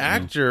 That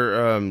actor,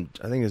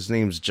 I think his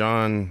name's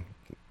John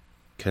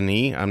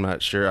Kenney. I'm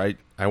not sure.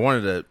 I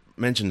wanted to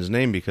mention his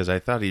name because I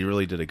thought he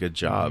really did a good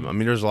job. I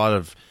mean, there's a lot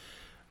of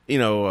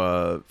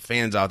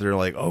fans out there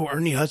like, oh,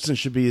 Ernie Hudson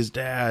should be his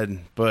dad,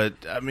 but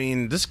I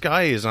mean, this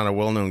guy is not a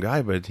well-known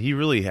guy, but he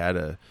really had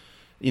a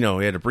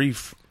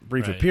brief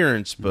Right.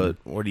 appearance, but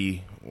what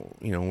he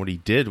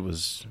did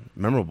was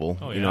memorable.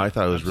 Oh, yeah. I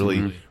thought it was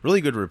Absolutely.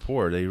 really good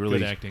rapport. They really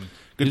Good acting.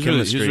 good he's really,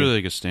 chemistry. he's really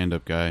like a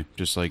stand-up guy.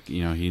 Just like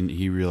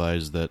he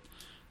realized that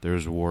there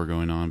was a war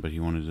going on, but he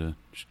wanted to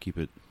just keep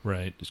it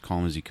Right. as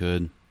calm as he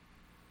could.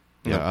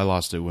 Yeah, Yep. I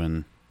lost it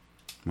when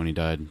he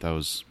died. That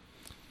was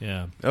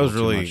Yeah. That was Not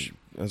too really much.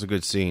 that was a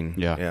good scene.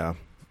 Yeah. yeah.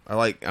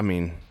 I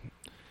mean,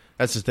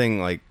 that's the thing.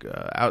 Like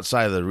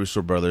outside of the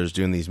Russo brothers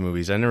doing these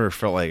movies, I never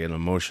felt like an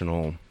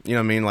emotional. You know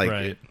what I mean? Like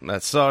Right.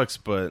 that sucks,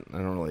 but I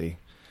don't really.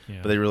 Yeah.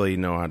 But they really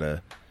know how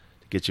to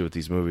get you with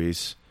these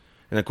movies.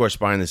 And of course,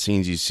 behind the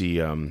scenes, you see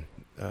Baron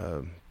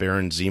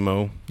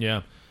Zemo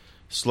Yeah.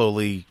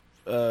 slowly,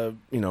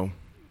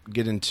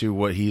 get into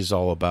what he's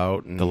all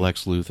about. And, The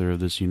Lex Luthor of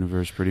this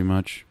universe, pretty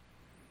much.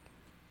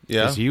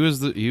 yeah, 'Cause he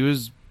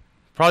was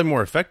probably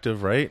more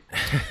effective, right?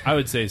 I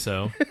would say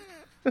so.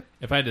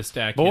 If I had to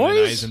stack him Boys?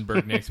 and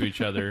Eisenberg next to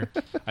each other,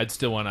 I'd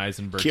still want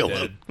Eisenberg Kill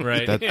dead. him.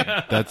 Right?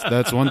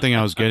 that's one thing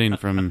I was getting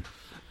from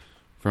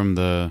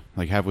the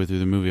like halfway through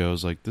the movie. I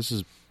was like, this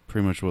is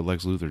pretty much what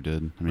Lex Luthor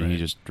did. I mean, he Right.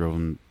 just drove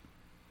them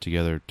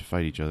together to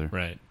fight each other.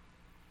 Right.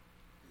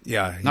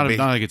 Yeah, Not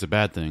like it's a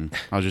bad thing.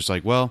 I was just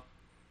like, well,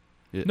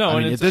 No, I and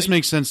mean, if it's- this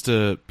makes sense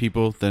to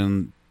people,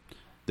 then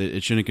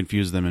it shouldn't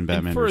confuse them in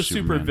Batman And for a versus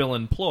super Superman.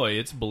 villain ploy,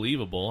 it's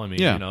believable. I mean,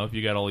 Yeah. you know, if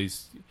you got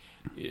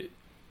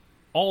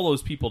all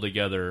those people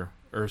together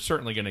are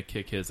certainly going to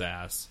kick his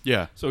ass.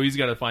 Yeah, So he's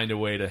got to find a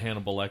way to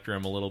Hannibal Lecter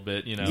him a little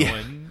bit, you know, Yeah.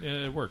 and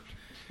it worked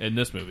in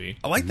this movie.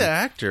 I like that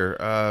actor.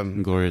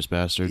 Inglorious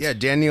Bastards. Yeah,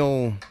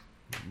 Daniel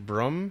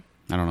Brum.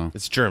 I don't know.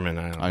 It's German.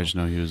 I don't know. I just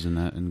know he was in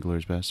that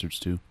Inglorious Bastards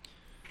too.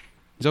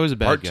 He's always a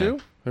bad part guy. 2.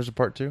 There's a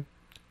part 2.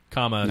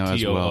 Comma No, as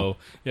TOO. well.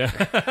 Yeah.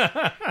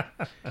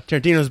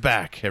 Tarantino's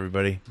back.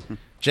 Everybody.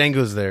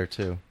 Django's there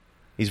too.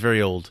 He's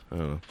very old. I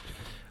don't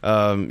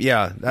know.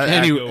 Yeah, that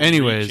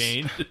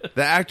Anyways.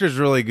 the actor's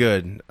really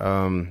good.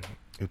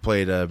 Who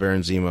played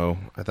Baron Zemo?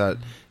 I thought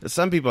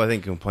some people I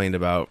think complained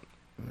about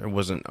there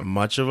wasn't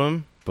much of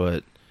him,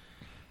 but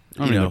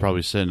I mean, they're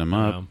probably setting him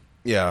up,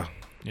 yeah,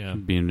 Yeah.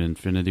 being in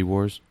Infinity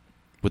Wars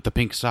with the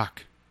pink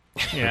sock,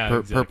 Yeah.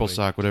 purple exactly.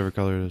 sock, whatever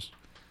color it is.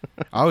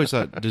 I always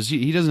thought, does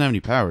he doesn't have any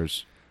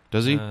powers,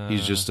 does he?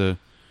 He's just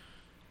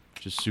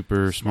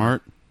super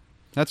smart.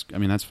 That's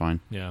fine.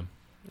 Yeah.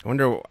 I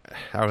wonder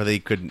how they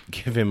could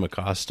give him a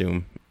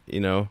costume. You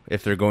know,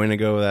 if they're going to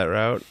go that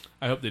route,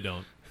 I hope they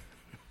don't.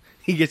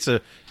 he gets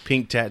a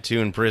pink tattoo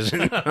in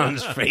prison on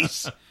his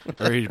face.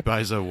 Or he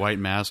buys a white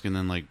mask and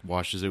then like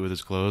washes it with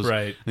his clothes.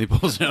 Right. And he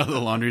pulls it out of the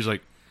laundry. He's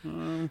like,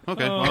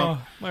 okay, Oh,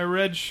 well, my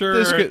red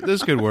shirt.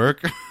 this could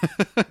work.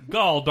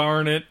 Gall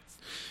darn it.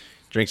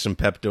 Drinks some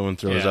Pepto and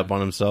throws Yeah. up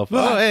on himself.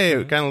 Oh, hey,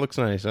 it kind of looks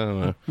nice. I don't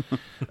know.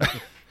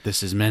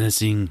 This is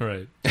menacing.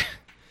 Right.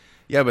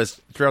 Yeah, but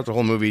throughout the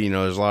whole movie, you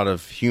know, there's a lot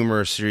of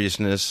humor,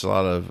 seriousness, a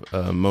lot of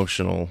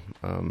emotional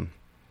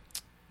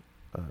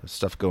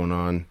stuff going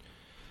on.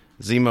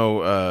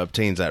 Zemo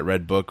obtains that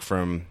red book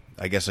from,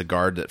 I guess, a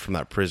guard from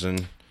that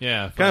prison.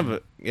 Yeah. Kind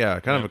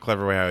fun. of a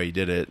clever way how he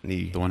did it. And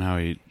he The one how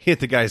he hit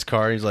the guy's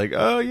car. He's like,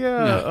 "Oh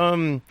yeah,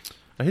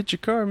 I hit your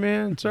car,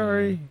 man.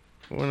 Sorry.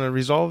 Want to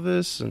resolve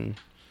this?" And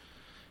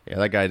yeah,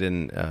 that guy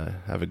didn't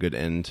have a good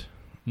end.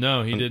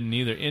 No, he didn't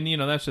either. And you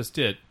know, that's just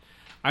it.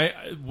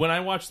 When I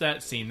watched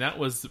that scene, that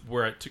was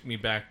where it took me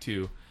back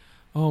to,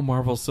 oh,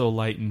 Marvel's so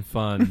light and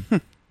fun.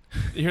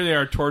 Here they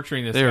are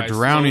torturing this They are guy,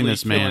 drowning slowly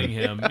this man. killing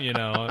him, you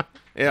know.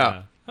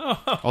 Yeah.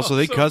 Oh, also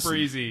they so cuss.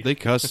 breezy. They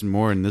cussed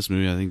more in this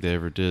movie I think they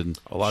ever did.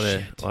 A lot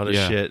of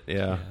Yeah. shit.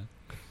 Yeah.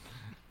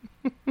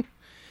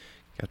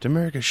 Captain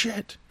America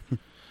shit.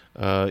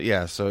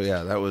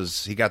 That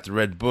was he got the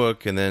red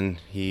book and then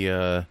he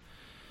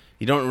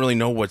you don't really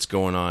know what's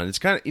going on. It's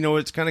kind of it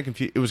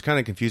was kind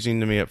of confusing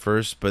to me at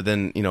first, but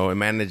then, you know, it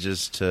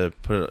manages to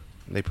put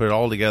it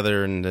all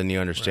together and then you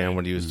understand Right.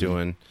 what he was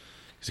doing.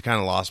 'Cause it kind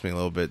of lost me a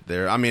little bit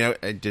there. I mean,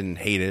 I didn't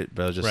hate it,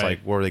 but I was just Right. like,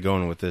 where are they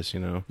going with this,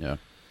 you know? Yeah.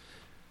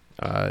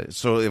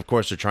 So of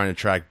course they're trying to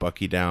track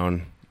Bucky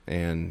down,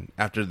 and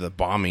after the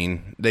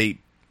bombing,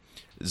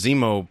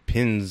 Zemo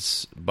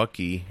pins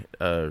Bucky,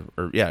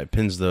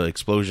 pins the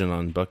explosion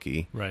on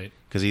Bucky Right.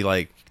 because he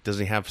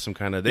doesn't he have some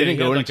kind of they Yeah, didn't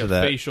he go had, into a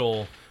that.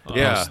 facial.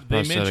 Yeah.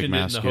 They Prosthetic mentioned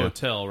mask, it in the yeah.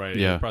 hotel, right?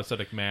 Yeah. A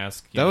prosthetic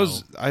mask. That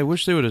was. I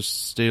wish they would have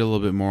stayed a little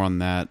bit more on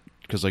that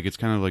because like it's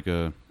kind of like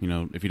a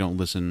if you don't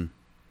listen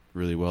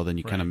really well then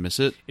you kind of Right. miss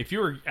it. If you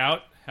were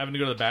out having to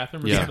go to the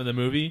bathroom or Yeah. something in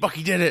the movie,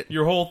 Bucky did it.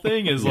 your whole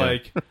thing is Yeah.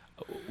 like,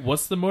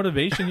 what's the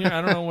motivation here?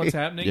 I don't know what's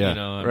happening. Yeah. You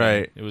know, I mean,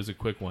 Right. it was a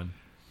quick one.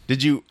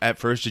 Did you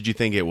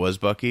think it was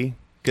Bucky?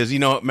 Because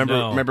No.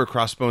 remember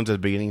Crossbones at the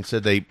beginning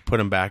said they put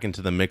him back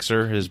into the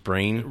mixer, his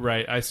brain.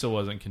 Right. I still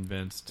wasn't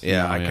convinced.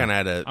 Yeah, No, I yeah. kind of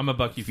had a I'm a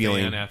Bucky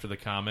feeling. fan after the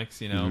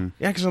comics, you know. Mm-hmm.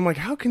 Yeah, because I'm like,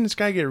 how can this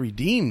guy get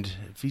redeemed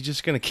if he's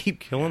just gonna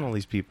keep killing all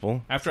these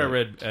people? After I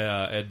read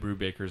Ed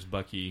Brubaker's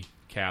Bucky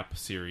Cap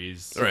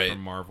series Right.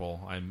 from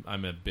Marvel,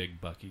 I'm a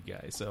big Bucky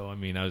guy. So I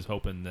mean, I was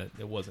hoping that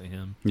it wasn't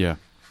him. Yeah.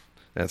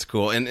 That's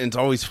cool, and it's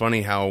always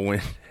funny how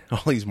when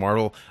all these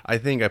Marvel, I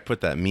think I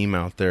put that meme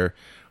out there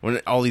when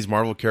all these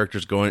Marvel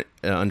characters go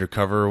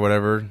undercover or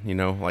whatever, you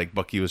know, like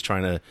Bucky was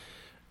trying to,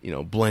 you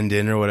know, blend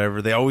in or whatever.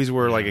 They always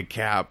wear like a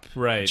cap,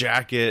 Right.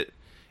 jacket,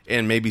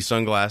 and maybe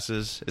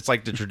sunglasses. It's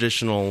like the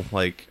traditional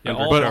like. Yeah,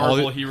 under- all But all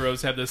Marvel the-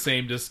 heroes have the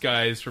same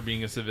disguise for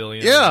being a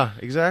civilian. yeah,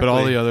 exactly. But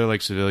all the other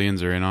like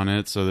civilians are in on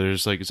it, so they're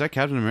just like, "Is that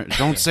Captain America?"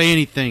 Don't say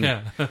anything.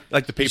 Yeah.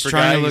 like the He's paper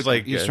trying guy, to he's look-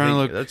 like, he's I trying to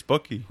think look- that's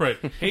Bucky. Right.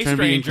 Hey, Trying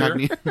to be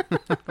stranger.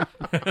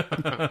 incognito.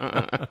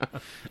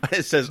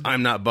 It says,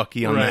 "I'm not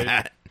Bucky" on Right. the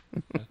hat.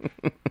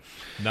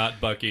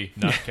 Not Bucky,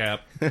 not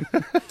Cap.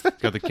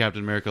 Got the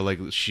Captain America like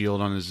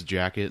shield on his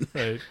jacket.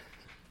 Right.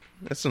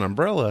 That's an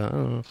umbrella. I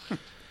don't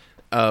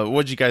know.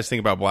 What'd you guys think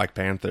about Black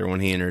Panther when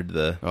he entered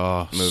the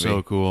Oh, movie?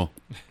 so cool.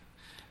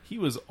 He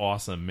was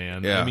awesome,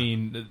 man. Yeah. I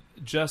mean,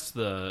 just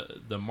the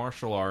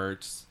martial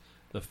arts,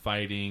 the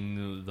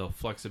fighting, the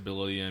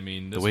flexibility. I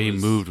mean, The way he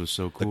moved was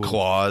so The cool.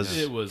 claws.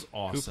 It was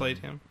awesome. Who played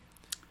him?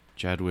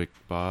 Chadwick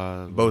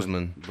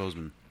Boseman.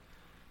 Boseman.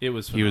 It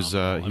was He was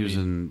phenomenal. he was I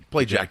mean, in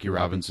Played the Jackie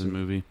Robinson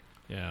movie.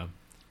 yeah,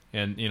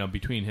 and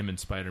between him and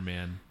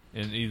Spider-Man,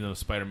 and even though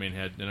Spider-Man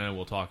had, and I know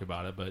we'll talk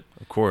about it, but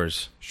Of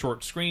course.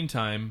 short screen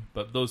time,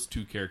 but those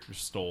two characters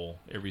stole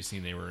every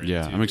scene they were in.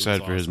 Yeah, too. I'm It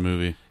excited was for his awesome.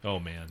 movie. Oh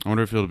man, I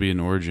wonder if it'll be an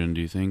origin. Do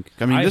you think?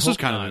 I mean, I this was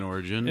hope kind not. of an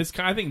origin.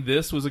 I think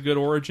this was a good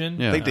origin.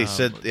 Yeah. I think they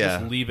said, yeah.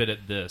 Just leave it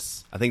at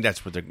this. I think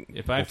that's what they're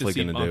If I have to hopefully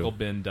see going to Uncle do.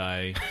 Ben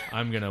die,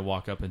 I'm gonna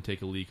walk up and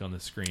take a leak on the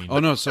screen. Oh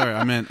no, sorry.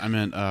 I meant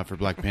for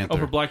Black Panther. Oh,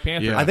 for Black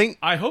Panther. Yeah.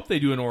 I hope they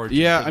do an origin.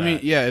 Yeah, for I mean,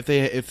 that. yeah.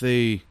 If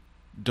they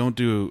don't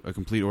do a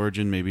complete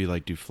origin, maybe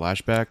like do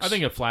flashbacks. I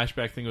think a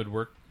flashback thing would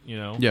work.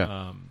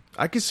 Yeah.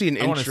 I could see an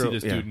I want to intro. see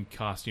this yeah. dude in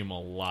costume a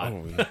lot.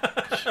 Oh,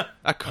 yeah.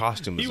 That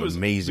costume He was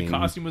amazing. The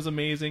costume was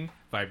amazing,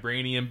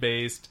 vibranium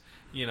based.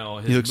 His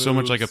he looked so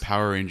much moves. like a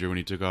Power Ranger when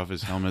he took off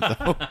his helmet,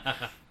 though.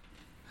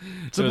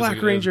 It's a It was Black it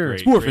was Ranger. great,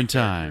 It's Morphin' great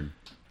time.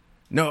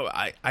 No,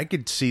 I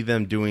could see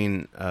them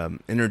doing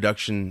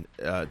introduction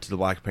to the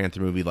Black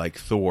Panther movie like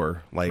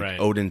Thor, like Right.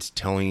 Odin's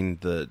telling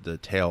the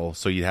tale.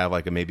 So you'd have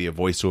like maybe a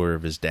voiceover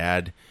of his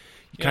dad,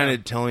 kind Yeah.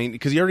 of telling,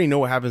 because you already know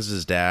what happens to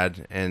his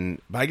dad,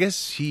 but I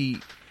guess he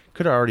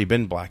could have already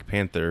been Black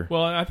Panther.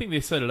 Well, I think they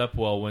set it up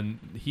well when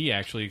he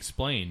actually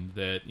explained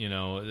that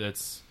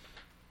that's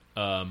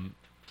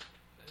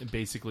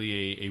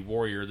basically a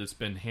warrior that's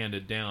been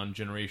handed down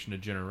generation to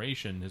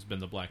generation has been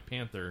the Black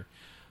Panther.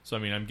 So I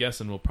mean, I'm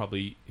guessing we'll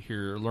probably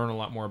learn a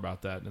lot more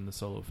about that in the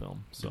solo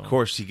film. So Of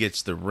course, he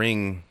gets the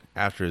ring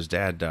after his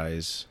dad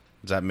dies.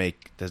 Does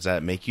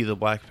that make you the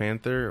Black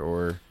Panther,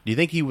 or do you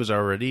think he was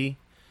already,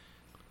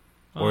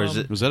 or is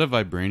it? Was that a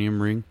vibranium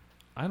ring?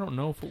 I don't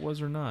know if it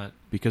was or not.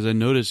 Because I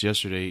noticed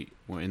yesterday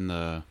in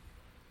the,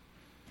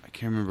 I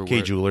can't remember K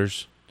where.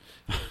 Jewelers.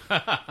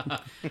 I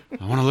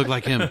want to look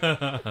like him.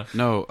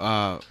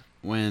 No,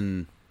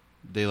 when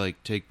they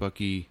like take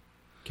Bucky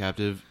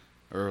captive,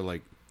 or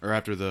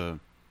after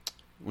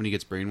when he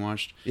gets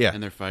brainwashed, Yeah.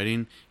 and they're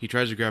fighting, he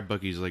tries to grab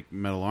Bucky's like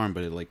metal arm,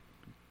 but it like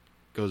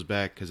goes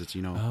back because it's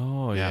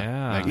Oh yeah.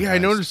 magnetized. Yeah, I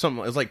noticed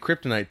something. It's like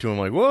kryptonite to him.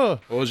 Like, whoa!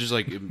 Well, it was just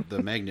like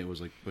the magnet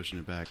was like pushing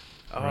it back.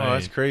 Oh, Right.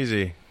 that's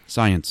crazy.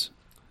 Science.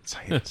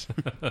 Science.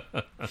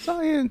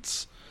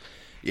 Science.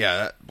 Yeah,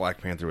 that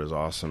Black Panther was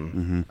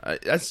awesome.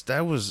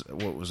 That was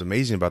what was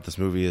amazing about this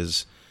movie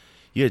is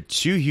you had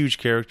two huge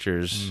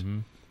characters,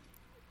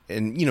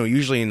 and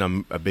usually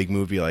in a big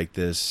movie like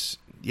this,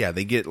 yeah,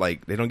 they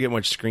don't get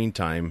much screen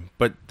time,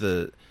 but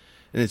and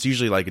it's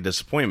usually like a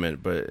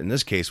disappointment. But in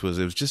this case, it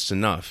was just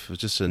enough. It was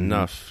just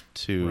enough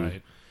to.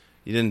 Right.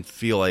 You didn't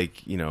feel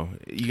like you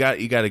got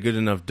a good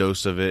enough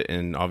dose of it,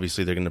 and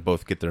obviously they're going to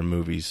both get their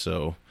movies.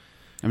 So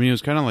I mean, it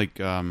was kind of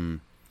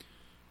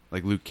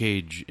like Luke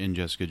Cage in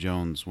Jessica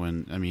Jones.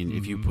 When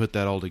if you put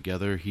that all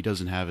together, he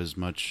doesn't have as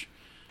much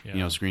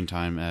Yeah. screen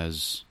time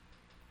as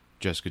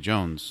Jessica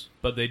Jones.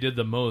 But they did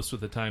the most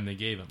with the time they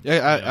gave him.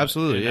 Yeah,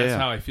 absolutely. And Yeah, that's yeah.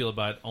 how I feel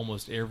about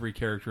almost every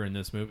character in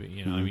this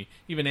movie. I mean,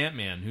 even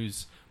Ant-Man,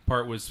 whose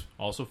part was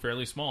also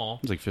fairly small,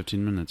 It's like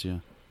 15 minutes, yeah.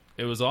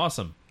 it was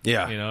awesome.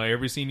 yeah,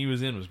 Every scene he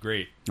was in was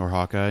great. Or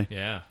Hawkeye.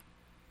 Yeah,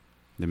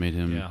 They made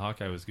him yeah.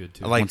 Hawkeye was good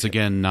too. I like once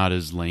again not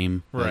as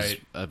lame as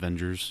Right.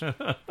 Avengers.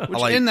 Which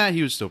like- in that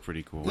he was still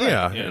pretty cool.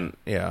 yeah, yeah. and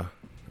yeah.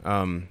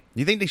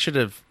 You think they should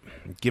have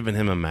given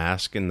him a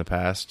mask in the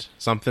past?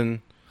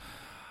 Something,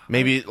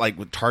 maybe like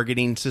with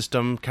targeting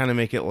system, kind of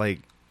make it like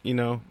I don't He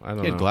know.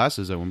 had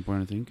glasses at one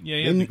point, I think. Yeah,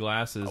 he had the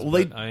glasses. Well,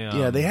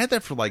 but they had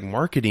that for like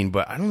marketing,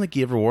 but I don't think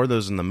he ever wore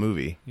those in the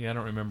movie. Yeah, I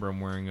don't remember him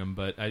wearing them,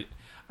 but I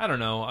don't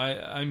know.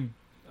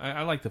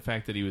 I like the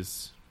fact that he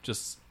was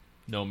just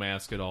no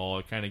mask at all.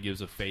 It kind of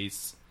gives a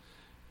face,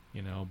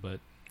 but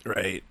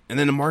Right. And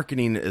then the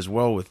marketing as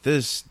well with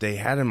this, they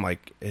had him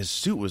like his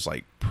suit was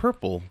like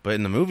purple, but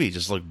in the movie it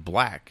just looked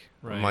black.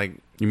 Right. I'm like,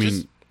 You mean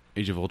just-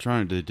 Age of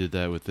Ultron? They did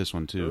that with this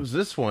one it too. was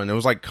this one? It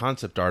was like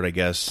concept art, I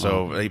guess.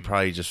 So they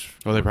probably just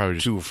They probably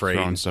just too afraid.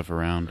 throwing stuff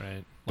around.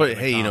 right. But Like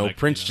in hey, the comic,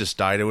 Prince just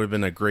died. It would have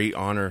been a great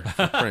honor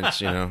for Prince.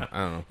 I don't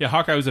know. Yeah,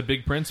 Hawkeye was a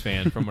big Prince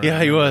fan. From what I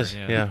Yeah, he remember. was.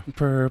 Yeah.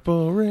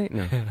 Purple rain.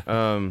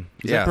 No.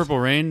 Is yeah. that Purple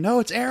Rain? No,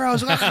 it's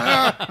arrows.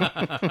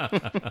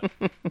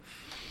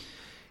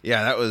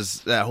 Yeah,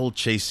 that whole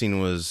chase scene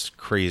was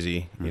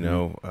crazy.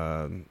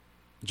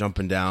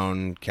 Jumping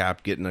down,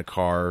 Cap getting a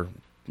car,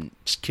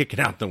 just kicking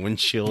out the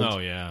windshield. Oh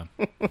yeah.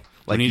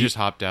 When he just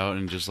hopped out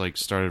and just like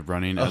started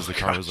running as the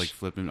car was gosh. like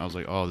flipping, I was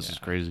like, "Oh, this is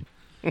crazy."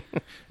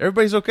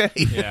 Everybody's okay.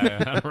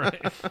 Yeah.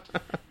 Right.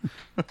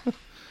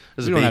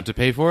 This is We don't big- have to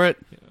pay for it.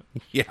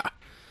 Yeah,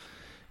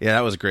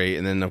 that was great.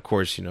 And then of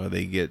course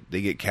they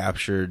get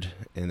captured,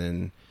 and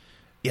then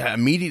yeah,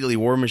 immediately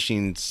War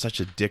Machine's such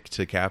a dick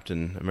to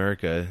Captain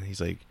America. He's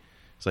like,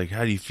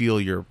 how do you feel?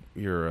 You're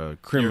a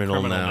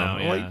criminal now.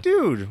 I'm yeah. like,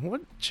 dude,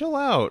 what? Chill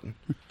out.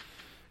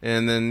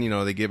 And then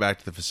they get back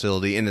to the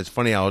facility, and it's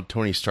funny how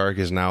Tony Stark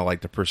is now like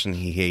the person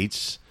he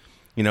hates,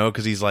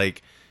 because he's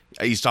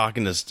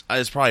talking to.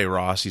 It's probably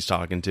Ross he's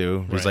talking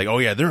to. He's Right. like, oh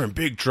yeah, they're in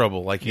big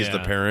trouble. Like he's the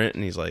Yeah. parent,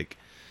 and he's like,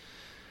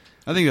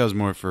 I think that was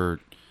more for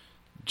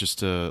just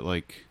to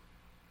like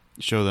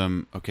show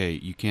them, okay,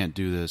 you can't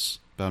do this,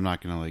 but I'm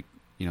not gonna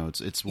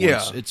it's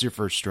your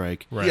first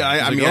strike. Right. yeah,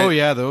 It's I like, mean, oh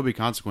yeah, there will be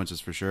consequences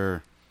for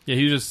sure. Yeah,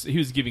 he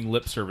was giving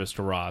lip service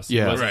to Ross.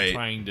 Yeah. He wasn't Right.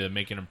 trying to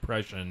make an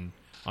impression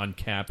on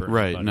Cap or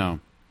Right? anybody. No.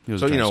 He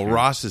was so trying to screw.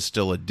 Ross is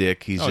still a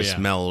dick. He's Oh, just yeah.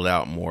 mellowed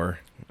out more.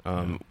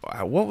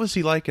 What was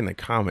he like in the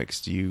comics?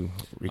 Do you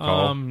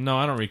recall? No,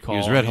 I don't recall. He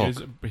was Red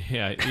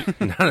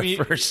Not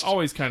at first.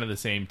 Always kind of the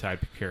same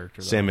type of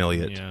character. Though. Sam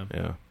Elliott.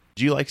 Yeah.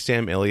 Do you like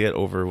Sam Elliott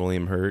over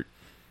William Hurt?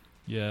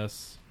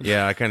 Yes.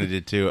 Yeah, I kind of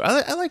did too.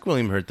 I like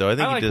William Hurt though. I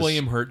think I he like does,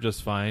 William Hurt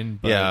just fine.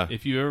 But Yeah.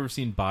 if you've ever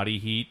seen Body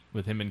Heat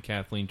with him and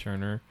Kathleen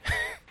Turner,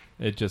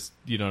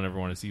 you don't ever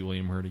want to see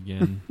William Hurt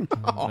again.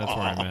 That's where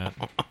I'm at.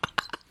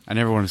 I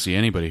never want to see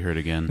anybody hurt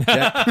again.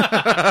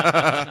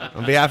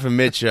 On behalf of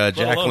Mitch, Jack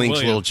alone Link's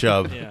William. little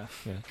chub. Yeah.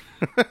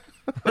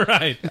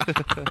 Right.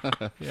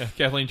 Yeah,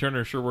 Kathleen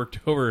Turner sure worked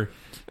over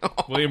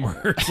William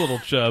Hurt's little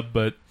chub,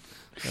 but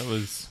that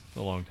was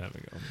a long time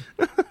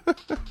ago.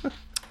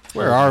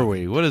 Where are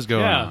we? What is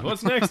going Yeah, on?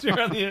 what's next here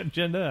on the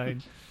agenda?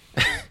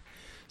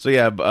 So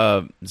yeah,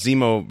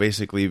 Zemo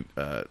basically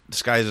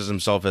disguises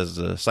himself as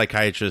a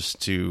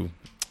psychiatrist to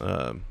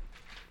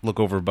look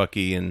over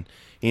Bucky, and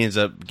he ends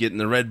up getting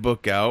the Red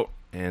Book out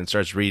and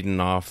starts reading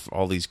off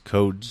all these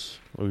codes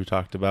that we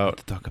talked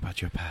about. Talk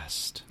about your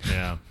past,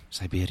 Yeah,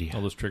 Siberia.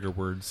 all those trigger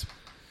words.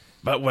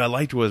 But what I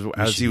liked was,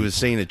 as he was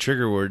saying the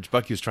trigger words,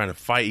 Bucky was trying to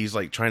fight. He's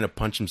like trying to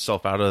punch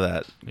himself out of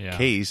that Yeah.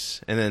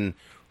 case, and then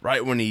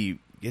right when he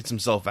gets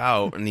himself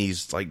out and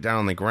he's like down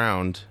on the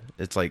ground,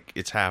 it's like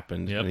it's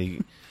happened. Yep.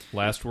 And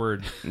Last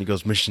word. he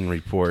goes, mission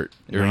report,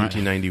 It remi-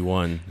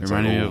 1991. It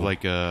reminded me of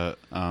like a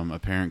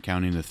parent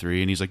counting to 3,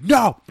 and he's like,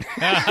 "No,"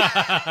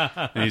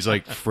 and he's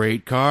like,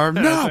 "Freight car,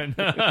 no."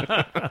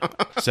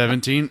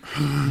 17,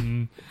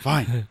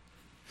 fine.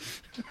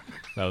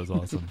 That was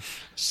awesome.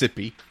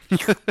 sippy.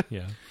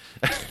 Yeah.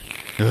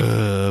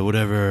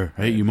 Whatever.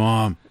 I hate you,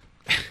 mom.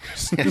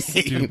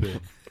 Stupid.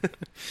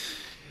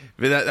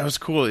 But that was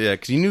cool, yeah,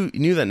 because you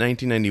knew that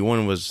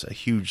 1991 was a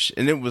huge,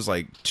 and it was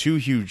like 2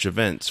 huge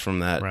events from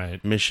that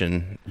Right.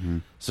 mission. Mm-hmm.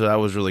 So that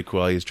was really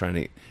cool. He was trying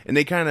to, and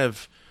they kind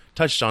of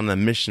touched on the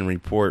mission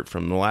report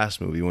from the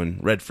last movie when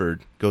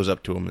Redford goes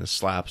up to him and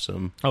slaps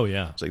him. Oh,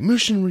 yeah. It's like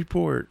mission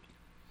report.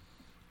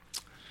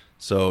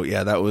 So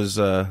yeah, that was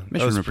that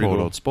Mission was pretty report,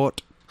 cool. old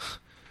sport.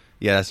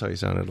 Yeah, that's how he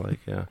sounded like.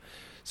 Yeah.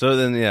 So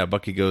then, yeah,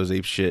 Bucky goes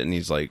ape shit, and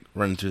he's like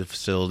running through the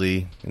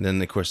facility, and then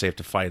of course they have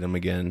to fight him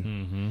again.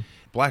 Mm-hmm.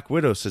 Black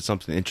Widow said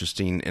something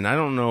interesting, and I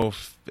don't know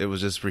if it was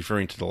just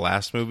referring to the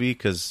last movie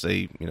because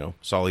they,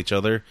 saw each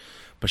other.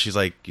 But she's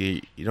like,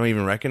 "You don't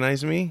even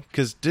recognize me?"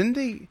 Because didn't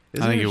they?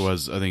 I think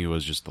it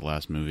was just the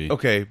last movie.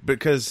 Okay,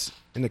 because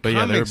in the But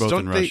comics, yeah, they were both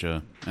don't in they-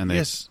 Russia, and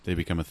Yes. they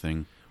become a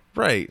thing.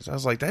 right? So I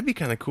was like, that'd be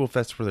kind of cool if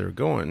that's where they were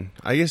going.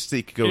 I guess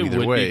they could go It either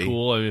would way. be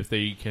cool if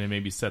they can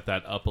maybe set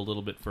that up a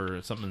little bit for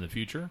something in the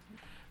future.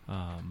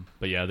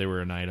 But yeah, they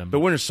were an item. But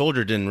Winter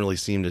Soldier didn't really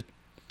seem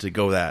to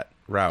go that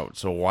route.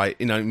 So why?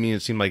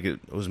 It seemed like it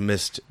was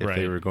missed if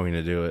they Right. were going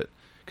to do it.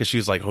 Because she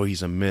was like, "Oh,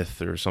 he's a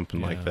myth" or something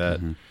like Yeah. that.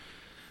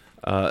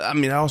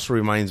 Mm-hmm. That also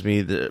reminds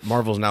me that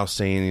Marvel's now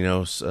saying,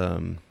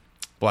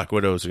 Black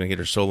Widow's going to get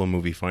her solo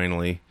movie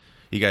finally.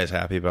 You guys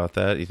happy about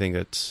that? You think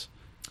it's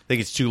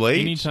too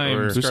late? anytime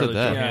Or- Who said Scarlett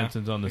that?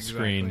 Johansson's on the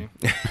screen,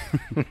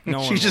 No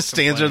one she will just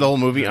stands there complain. the whole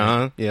movie.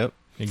 Right. Yep.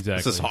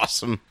 exactly. This is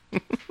awesome.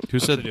 Who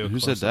said To do a who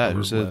said close-up that? of Who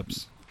her said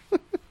lips.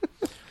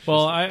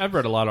 Well, I've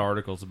read a lot of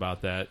articles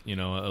about that. A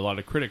lot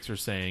of critics are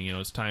saying,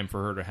 it's time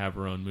for her to have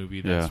her own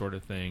movie, that Yeah. sort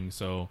of thing.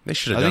 So They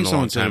should I have done think it a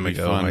long someone said time it'd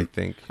be ago. fun. I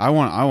think. I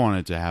want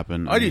it to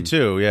happen. I do mean,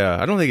 too. Yeah,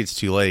 I don't think it's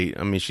too late.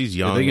 I mean, she's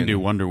young. If they can and- do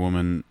Wonder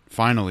Woman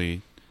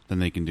finally, then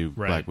they can do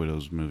Right. Black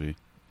Widow's movie.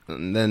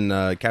 And then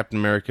Captain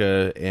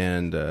America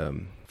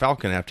and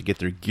Falcon have to get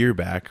their gear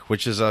back,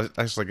 which is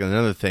actually like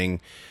another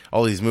thing.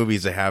 All these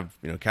movies they have,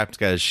 Captain's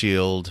got his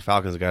shield,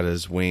 Falcon's got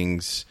his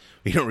wings.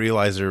 You don't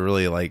realize they're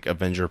really like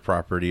Avenger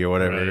property or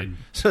whatever. Right.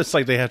 So it's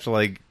like they have to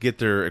like get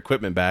their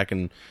equipment back,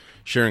 and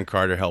Sharon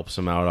Carter helps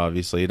them out.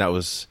 Obviously, that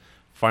was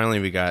finally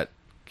we got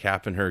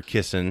Cap and her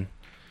kissing,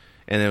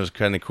 and it was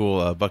kind of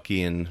cool.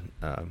 Bucky and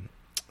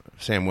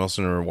Sam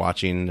Wilson are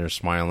watching. They're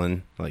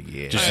smiling, like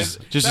yeah. Just Yeah. as,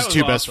 That just as was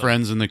two best awesome.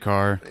 friends in the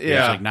car. Yeah.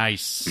 It's like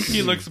nice.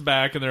 he looks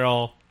back and they're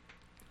all,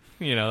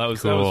 that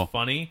was Cool.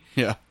 funny.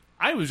 Yeah.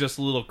 I was just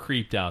a little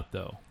creeped out,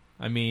 though.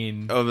 I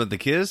mean, Oh, but the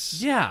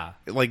kiss? yeah.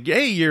 Like,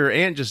 hey, your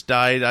aunt just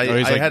died. I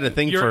he's like, had a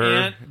thing Your for her.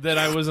 aunt that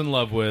I was in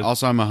love with.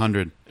 Also, I'm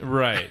 100.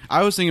 Right.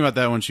 I was thinking about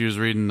that when she was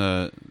reading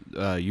the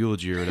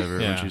eulogy or whatever.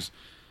 Yeah. When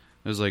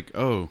I was like,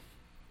 oh,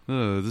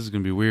 oh, this is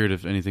gonna be weird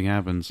if anything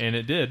happens. And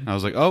it did. I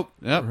was like, oh,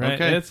 yep, Right,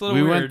 okay, it's a little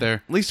we weird. went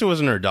there. At least it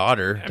wasn't her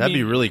daughter. I That'd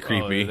be mean, really oh,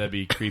 creepy. that'd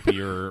be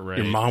creepier, right?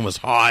 Your mom was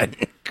hot.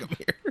 Come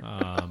here.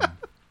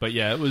 But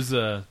yeah, it was.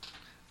 That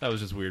was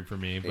just weird for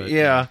me. But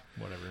Yeah.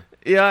 whatever.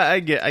 Yeah, I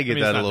get I mean, that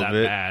it's a not little that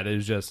bit. bad. It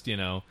was just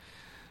yeah,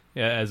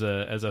 as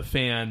a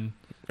fan,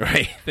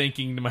 Right.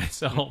 thinking to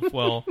myself,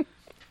 well,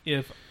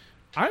 if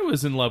I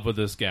was in love with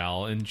this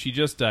gal and she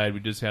just died, we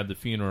just had the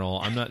funeral,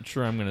 I'm not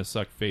sure I'm going to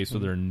suck face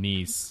with her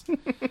niece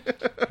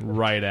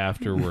right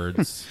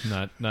afterwards.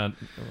 Not.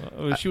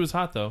 She was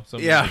hot though. So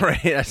Yeah, right.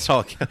 That's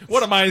all.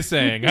 What am I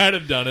saying? I'd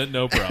have done it,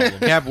 no problem.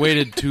 Cap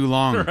waited too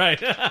long. Right.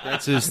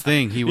 That's his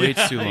thing. He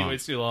waits too long. He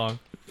waits too long.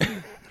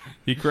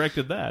 He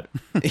corrected that.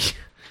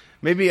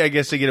 Maybe I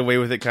guess they get away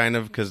with it kind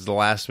of because the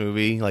last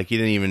movie, like he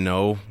didn't even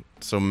know.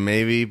 So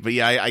maybe, but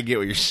yeah, I get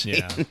what you're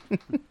saying.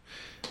 Yeah.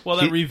 Well,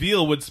 that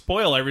reveal would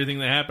spoil everything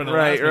that happened. In the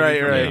Right, last movie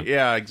for right. me.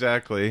 Yeah,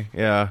 exactly.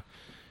 Yeah.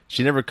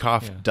 She never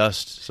coughed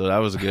dust, so that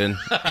was good.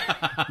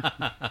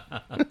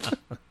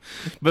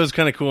 But it was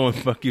kind of cool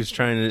when Bucky was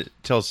trying to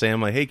tell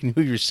Sam, like, hey, can you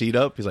move your seat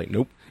up? He's like,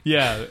 nope.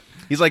 Yeah.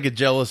 He's like a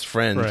jealous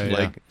friend. Right.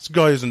 Like, this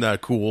guy isn't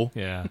that cool.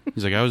 Yeah.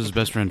 He's like, I was his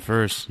best friend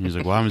first. He's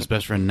like, well, I'm his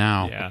best friend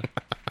now. Yeah.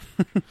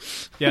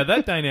 Yeah,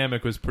 that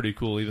dynamic was pretty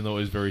cool, even though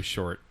it was very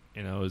short.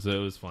 You know, it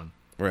was fun.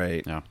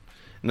 Right. Yeah.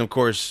 And of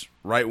course,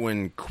 right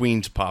when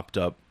Queens popped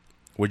up,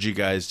 did you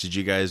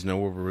guys know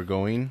where we were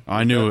going?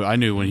 I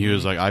knew when he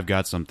was like, I've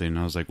got something.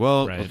 I was like,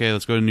 well, Right. okay,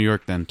 let's go to New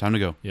York then. Time to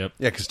go. Yep.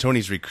 Yeah, because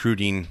Tony's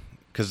recruiting,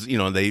 because,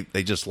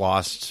 they just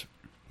lost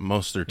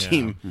most of their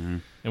team. Mm-hmm.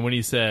 And when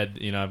he said,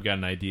 I've got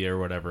an idea or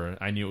whatever,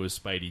 I knew it was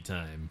Spidey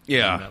time.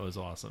 Yeah. And that was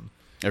awesome.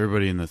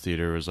 Everybody in the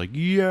theater was like,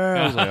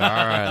 yeah. I was like, all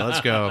right,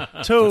 let's go.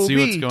 Toby, Let's see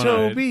what's going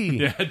on. Toby.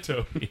 Yeah,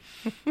 Toby.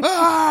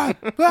 Ah!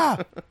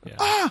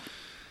 Yeah.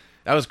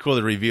 That was cool,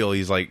 the reveal.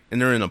 He's like,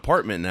 and they're in an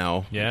apartment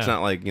now. Yeah. It's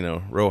not like,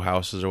 row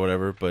houses or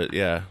whatever, but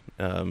yeah.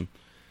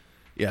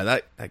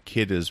 That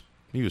kid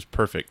he was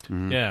perfect.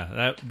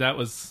 Yeah, that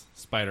was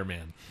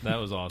Spider-Man.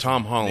 That was awesome.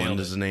 Tom Holland Nailed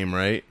is it. his name,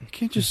 right? You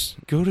can't just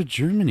go to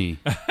Germany.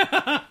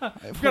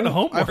 I've got a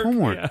homework. I have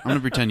homework. Yeah. I'm going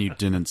to pretend you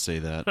didn't say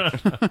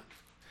that.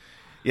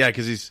 Yeah,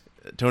 because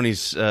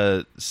Tony's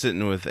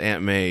sitting with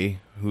Aunt May,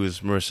 who is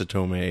Marissa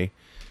Tomei,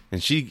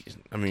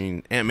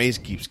 and Aunt May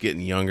keeps getting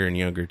younger and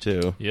younger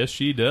too. Yes,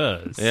 she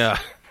does. Yeah.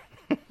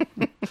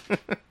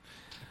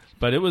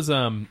 But it was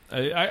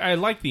I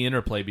like the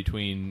interplay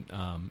between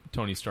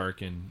Tony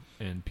Stark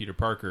and Peter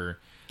Parker.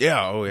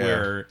 Yeah. Oh yeah.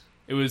 Where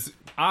it was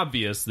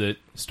obvious that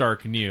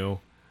Stark knew,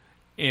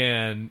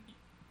 and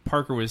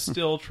Parker was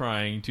still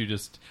trying to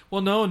just,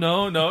 well, no,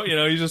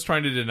 he's just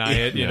trying to deny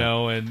it,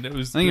 and it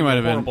was I think it might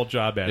have a been- horrible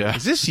job at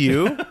Is this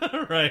you?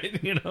 it, right?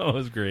 It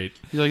was great,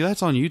 He's like,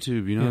 that's on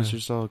YouTube. It's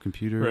just all a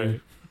computer.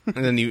 right?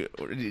 And then he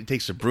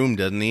takes a broom,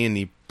 doesn't he? And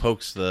he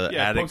pokes the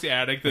Yeah, attic. pokes the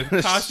attic. The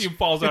costume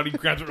falls out. He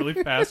grabs it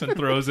really fast and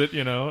throws it.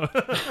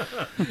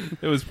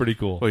 It was pretty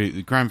cool. Wait,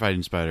 the crime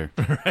fighting spider.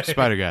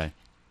 Spider guy.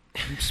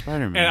 I'm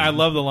Spider-Man. And I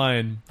love the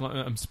line,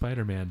 "I'm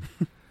Spider-Man."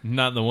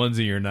 Not in the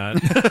onesie, you're not.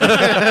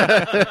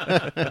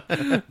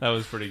 That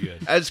was pretty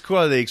good. That's cool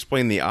how they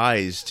explain the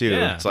eyes too.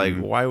 Yeah. It's like,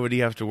 why would he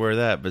have to wear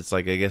that? But it's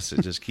like, I guess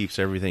it just keeps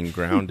everything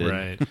grounded.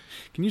 Right.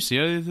 Can you see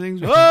other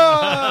things?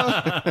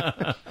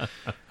 Ah!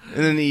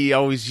 And then he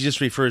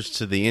just refers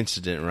to the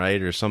incident,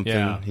 right, or something.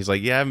 Yeah. He's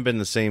like, "Yeah, I haven't been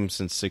the same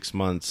since 6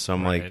 months." So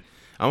I'm Right. like,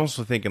 I'm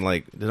also thinking,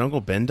 like, did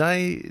Uncle Ben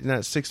die in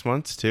that 6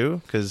 months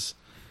too? Because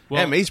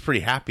Well- Aunt May's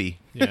pretty happy.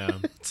 Yeah.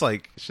 It's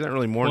like she's not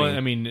really mourning. Well, I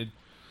mean,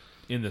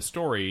 in the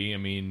story,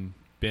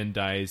 Ben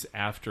dies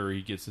after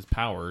he gets his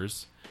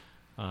powers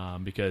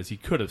because he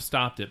could have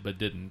stopped it but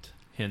didn't.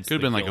 Hence, Could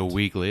have the been like a guilt.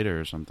 week later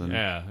or something.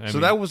 Yeah. so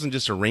that wasn't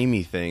just a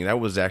Raimi thing. That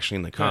was actually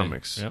in the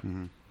comics. Yep.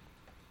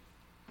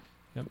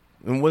 Yep.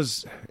 And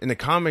was in the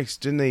comics?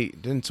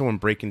 Didn't someone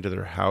break into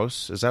their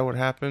house? Is that what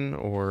happened,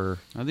 or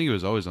I think it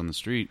was always on the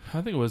street.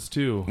 I think it was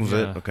too. was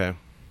Yeah. it okay?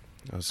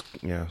 I was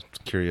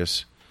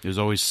curious. It was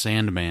always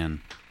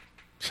Sandman.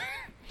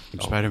 From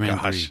Oh, Spider-Man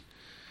gosh. 3.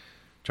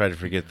 Try to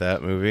forget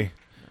that movie.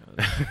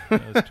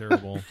 That was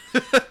terrible.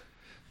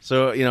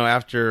 So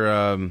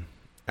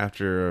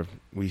after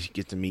we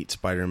get to meet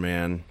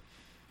Spider-Man,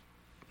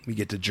 we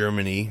get to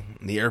Germany.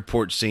 The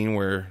airport scene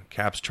where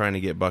Cap's trying to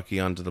get Bucky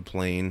onto the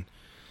plane.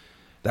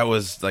 That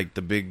was like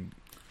the big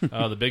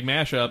Oh, the big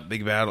mashup.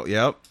 battle.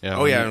 Yep. Yeah,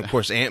 Oh yeah, when- and of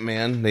course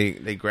Ant-Man.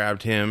 They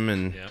grabbed him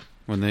and Yeah.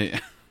 When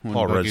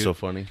Paul Bucky, Rudd's so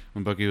funny.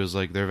 when Bucky was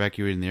like, they're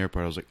evacuating the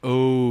airport, I was like,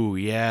 oh,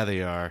 yeah,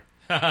 they are.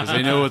 Because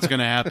they know what's going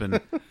to happen.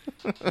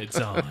 It's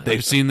on.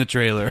 They've seen the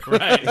trailer.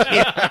 Right.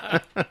 Yeah.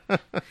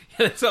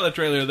 They saw the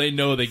trailer. They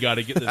know they got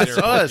to get this That's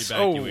airport us.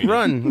 Oh, evacuated.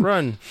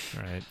 run.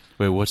 Right.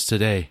 Wait, what's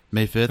today?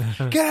 May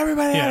 5th? Get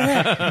everybody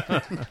out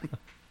of here!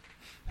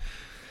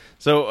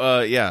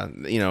 So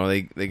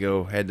they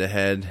go head to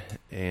head,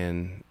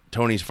 and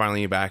Tony's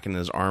finally back in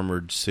his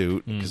armored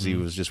suit because he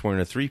was just wearing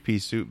a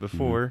 3-piece suit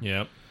before.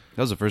 Yep.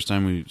 That was the first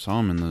time we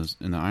saw him in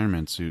the Iron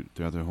Man suit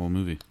throughout the whole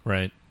movie.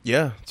 Right.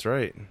 Yeah, that's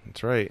right.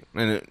 That's right.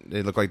 And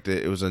it looked like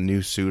it was a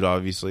new suit.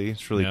 Obviously,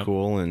 it's really Yep.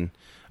 cool. And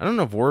I don't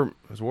know if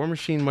War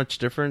Machine much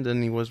different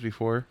than he was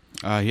before.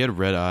 He had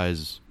red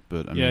eyes,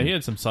 but I mean, he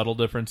had some subtle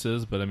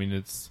differences, but I mean,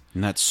 it's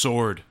and that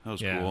sword that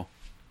was Yeah. cool,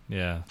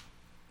 yeah,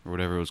 or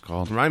whatever it was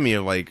called. Remind me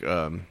of like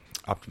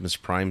Optimus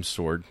Prime's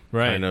sword.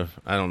 Right. Kind of.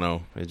 I don't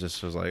know. It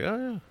just was like,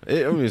 oh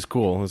yeah. I mean, it's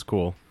cool. It was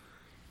cool.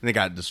 And it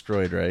got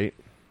destroyed, right?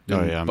 Oh,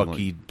 Didn't yeah, I'm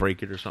Bucky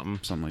break it or something.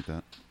 Something like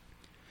that.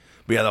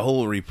 But yeah, the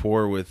whole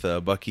rapport with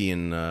Bucky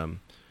and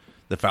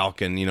the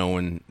Falcon, you know,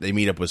 when they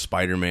meet up with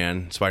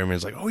Spider-Man,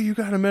 Spider-Man's like, oh, you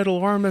got a metal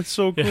arm? That's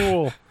so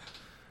cool.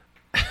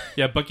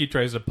 yeah. Bucky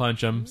tries to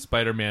punch him.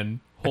 Spider-Man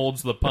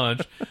holds the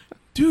punch.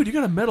 Dude, you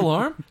got a metal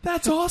arm?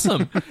 That's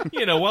awesome.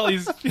 You know, while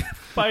he's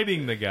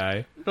fighting the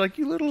guy. They're like,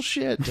 you little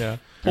shit. Yeah,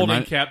 holding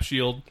Remind- Cap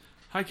shield.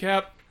 Hi,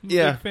 Cap.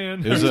 Yeah. Big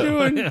fan. It was, How you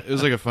doing? it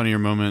was like a funnier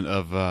moment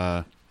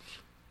of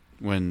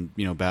when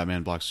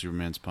Batman blocks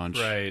Superman's punch.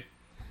 right.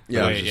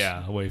 Yeah, way, it was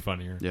just- way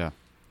funnier. Yeah.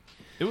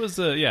 It was,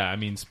 I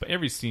mean,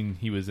 every scene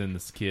he was in,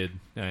 this kid,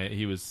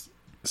 he was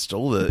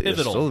Stole the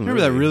Pivotal. stole the Remember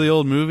that movie. really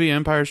old movie,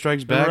 Empire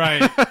Strikes Back?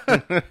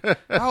 right.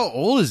 How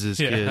old is this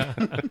kid? Yeah.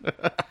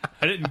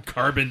 I didn't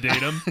carbon date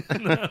him.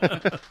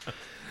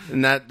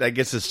 And that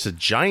gets us to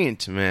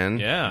Giant Man.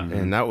 Yeah.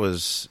 And that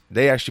was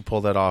they actually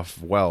pulled that off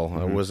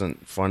well. It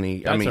wasn't funny.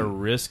 That's I mean, a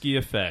risky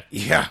effect.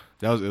 yeah.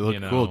 It looked you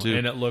know, cool too.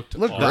 and it looked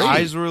Looked awesome. The great.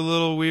 eyes were a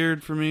little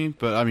weird for me,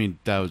 but I mean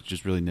that was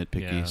just really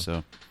nitpicky. Yeah.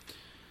 So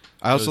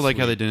I also was like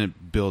how sweet. they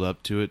didn't build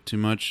up to it too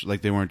much.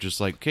 Like they weren't just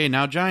like, "Okay,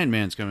 now Giant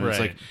Man's coming." It's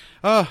Right. like,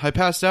 "Oh, I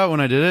passed out when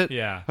I did it."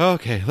 Yeah.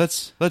 Okay,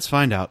 let's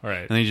find out.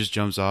 Right. And he just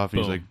jumps off and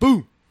he's Boom. like,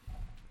 "Boom!"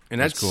 And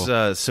That's that's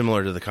cool.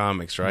 Similar to the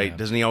comics, right? Yeah.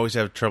 Doesn't he always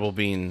have trouble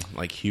being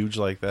like huge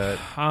like that?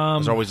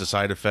 Um, There's always a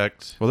side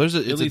effect. Well, it's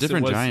at a least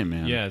different it was- Giant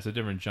Man. Yeah, it's a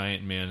different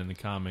Giant Man in the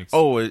comics.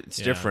 Oh, it's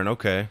Yeah. different.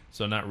 Okay.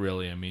 So not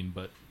really, I mean,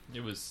 but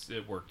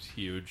it worked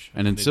huge.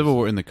 And in They Civil just-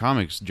 War, in the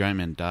comics, Giant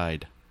Man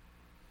died.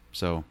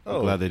 So I'm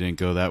Oh. glad they didn't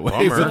go that way.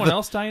 Bummer. Did someone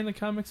else die in the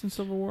comics in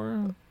Civil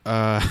War?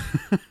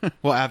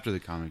 Well, after the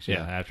comics,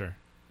 Yeah, yeah, after.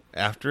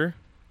 After?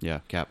 yeah,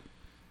 Cap,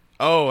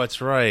 Oh, that's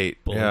right.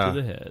 Bullet yeah.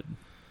 to the head.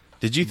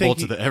 Did you think? bolt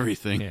to the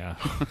everything. Yeah.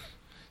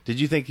 Did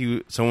you think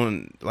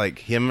someone like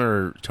him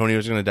or Tony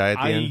was going to die at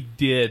the I end?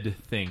 did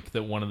think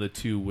that one of the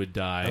two would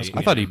die.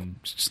 I thought he and-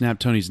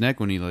 snapped Tony's neck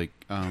when he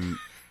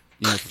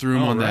threw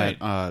him Oh, on right.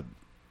 that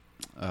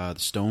the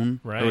stone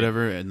Right. or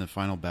whatever in the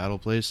final battle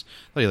place.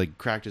 I thought he like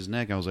cracked his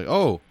neck. I was like,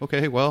 oh,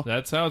 okay, well,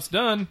 That's how it's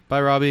done.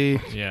 bye, Robbie.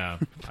 Yeah.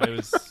 I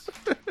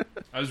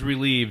was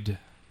relieved.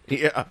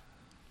 Yeah.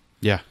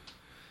 Yeah,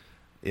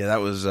 Yeah, that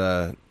was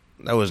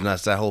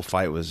nuts. That whole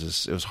fight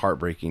was it was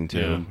heartbreaking too.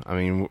 Yeah. I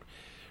mean,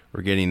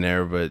 we're getting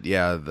there, but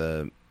yeah,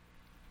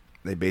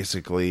 they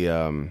basically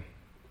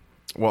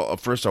well,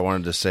 first I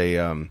wanted to say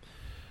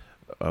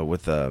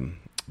with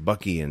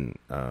Bucky and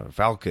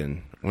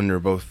Falcon when they're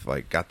both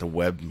like got the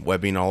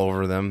webbing all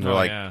over them. They're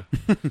like yeah.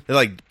 they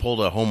like pulled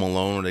a Home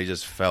Alone where they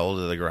just fell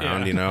to the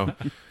ground, Yeah. you know.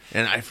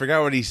 And I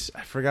forgot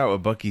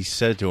what Bucky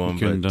said to him.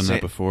 couldn't but done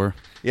that before.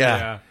 Yeah.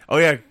 Yeah. Oh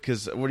yeah,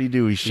 because what do you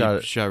do? He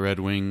shot. Shot Red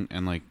Wing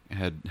and like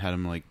had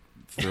him like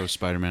throw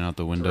Spider-Man out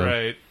the window.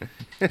 Right.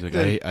 He's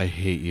like, I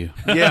hate you.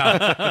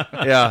 Yeah,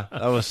 yeah,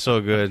 that was so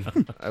good.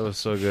 That was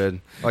so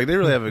good. Like they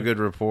really have a good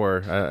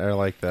rapport. I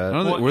like I that.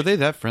 don't know, Well, were they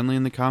that friendly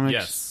in the comics?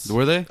 Yes.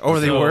 Were they? Oh,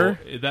 they So, were.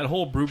 That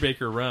whole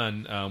Brubaker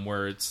run,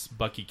 where it's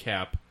Bucky,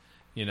 Cap,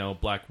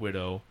 Black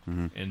Widow,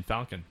 and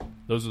Falcon.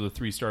 Those are the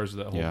 3 stars of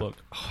that whole Yeah. book.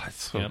 Oh,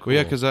 that's so Yeah. cool. Well,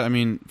 yeah, because I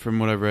mean, from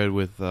what I've read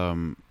with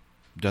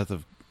Death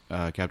of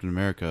Captain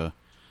America,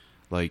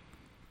 like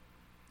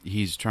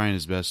he's trying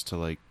his best to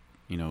like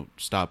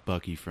stop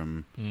Bucky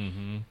from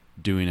Mm-hmm.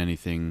 doing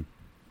anything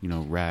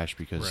rash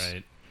because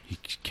Right. he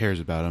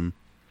cares about him,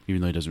 even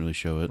though he doesn't really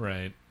show it.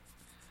 Right.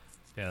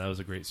 Yeah, that was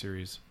a great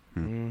series.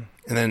 And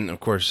then, of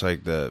course,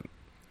 like the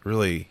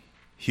really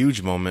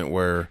huge moment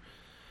where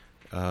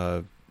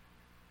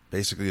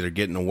basically they're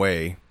getting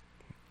away,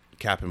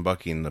 Cap and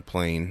Bucky in the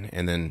plane,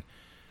 and then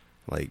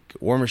like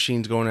War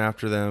Machine's going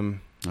after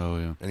them, Oh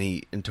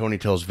yeah, and Tony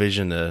tells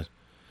Vision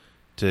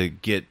to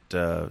get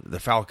the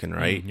Falcon,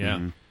 right? Yeah.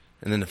 Mhm.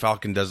 And then the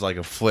Falcon does like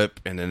a flip,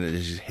 and then it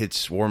just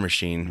hits War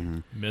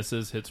Machine.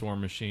 Misses, hits War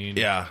Machine.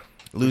 Yeah,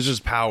 loses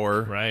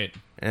power, Right.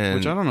 and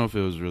Which I don't know if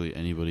it was really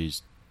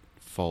anybody's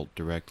fault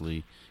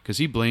directly, because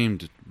he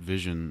blamed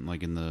Vision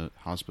like in the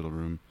hospital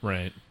room.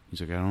 Right. He's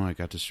like, I don't know, I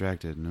got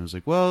distracted, and I was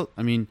like, well,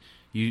 I mean,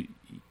 you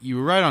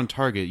were right on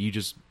target. He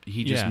just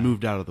Yeah.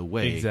 moved out of the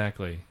way.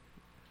 Exactly.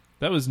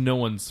 That was no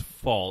one's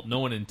fault. No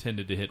one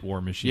intended to hit War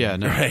Machine. Yeah,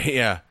 no. right,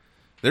 yeah.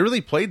 They really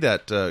played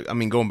that. I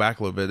mean, going back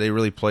a little bit, they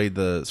really played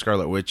the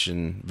Scarlet Witch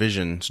and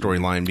Vision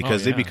storyline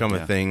because they yeah. become a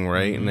Yeah. thing,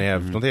 right? And they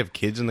have Mhm. don't they have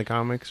kids in the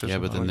comics? Or Yeah,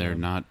 but something then like they're that?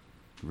 not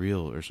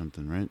real or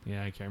something, right?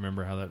 Yeah, I can't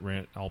remember how that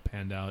rant all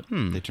panned out.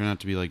 Hmm. They turn out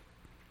to be like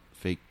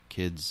fake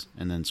kids,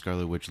 and then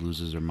Scarlet Witch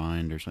loses her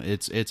mind or something.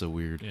 It's a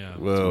weird, Yeah. it's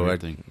a Whoa, weird I-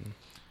 thing.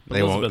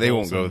 They won't. Elizabeth They won't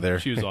Olsen, go there.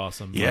 She was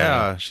awesome.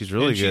 Yeah, she's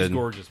really And good. She's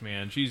gorgeous,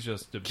 man. She's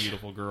just a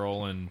beautiful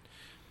girl and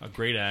a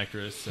great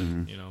actress.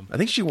 And I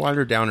think she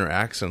watered down her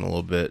accent a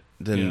little bit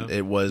than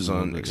it was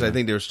on, because yeah. I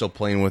think they were still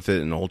playing with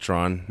it in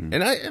Ultron.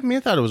 And I mean,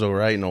 I thought it was all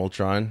right in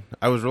Ultron.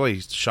 I was really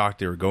shocked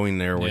they were going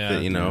there with Yeah.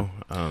 it, you know.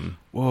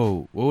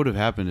 Whoa, what would have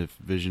happened if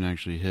Vision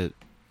actually hit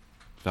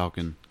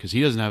Falcon? Because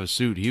he doesn't have a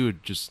suit. He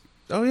would just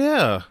Oh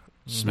yeah,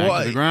 smack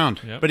Well, to the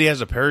ground. Yep. but he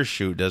has a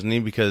parachute, doesn't he?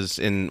 Because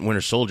in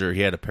Winter Soldier,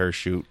 he had a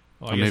parachute.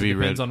 Well, Or I guess maybe it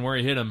depends Red- on where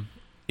he hit him.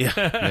 Yeah,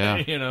 Yeah.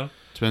 You know.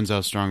 Depends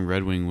how strong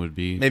Red Wing would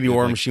be. maybe If,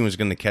 War like, Machine was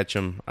going to catch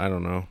him. I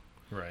don't know.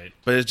 Right.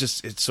 But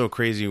it's so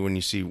crazy when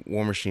you see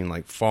War Machine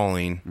like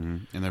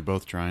falling. And they're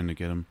both trying to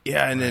get him.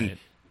 Yeah, and then Right.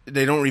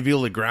 they don't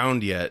reveal the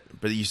ground yet,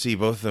 but you see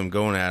both of them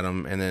going at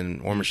him, and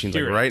then War Machine's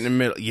like hear right it. in the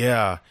middle.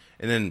 Yeah,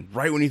 and then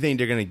right when you think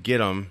they're gonna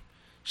get him,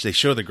 they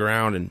show the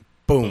ground and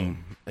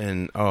boom.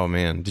 And oh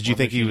man, did you War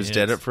think he Machine was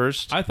dead hits. at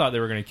first? I thought they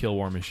were going to kill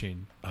War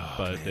Machine,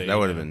 but they, That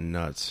would have been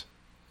nuts.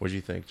 What'd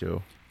you think,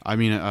 Joe? I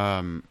mean,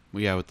 well,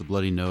 yeah, with the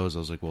bloody nose, I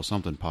was like, well,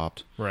 something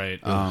popped. right.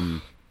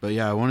 But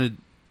yeah, I wanted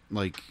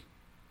like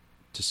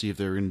to see if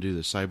they were going to do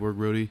the Cyborg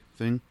Rhodey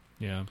thing.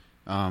 Yeah.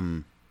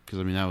 Because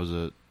I mean, that was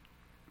a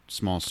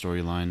small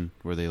storyline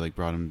where they like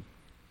brought him.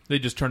 They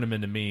just turned him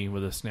into me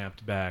with a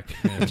snapped back,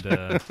 and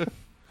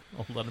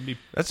I'll let him be.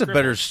 That's a crippled.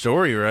 better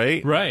story,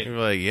 right? Right. You're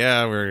like,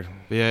 yeah, we're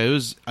But yeah, it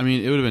was. I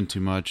mean, it would have been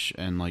too much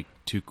and like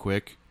too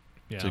quick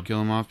Yeah. to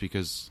kill him off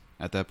because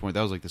at that point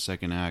that was like the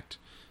second act.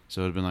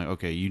 So it would have been like,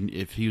 okay,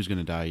 if he was going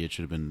to die, it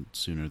should have been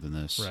sooner than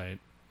this. Right.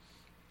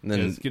 and Yeah,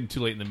 then it's getting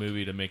too late in the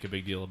movie to make a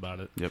big deal about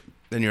it. Yep.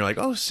 then you're like,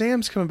 oh,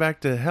 Sam's coming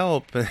back to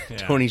help, and Yeah.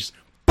 Tony's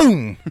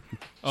boom,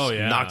 Oh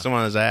yeah. knocks him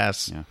on his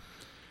ass. Yeah.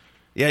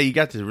 Yeah, you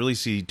got to really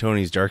see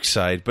Tony's dark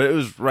side, but it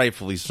was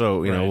rightfully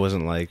so. You know, Right. it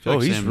wasn't like, feel oh,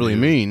 like he's Sam really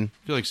knew. mean.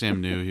 I feel like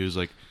Sam knew. He was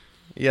like,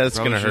 Yeah, it's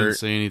probably gonna shouldn't hurt.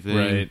 say anything.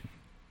 Right.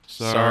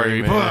 Sorry,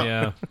 Sorry,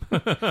 man.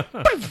 Yeah.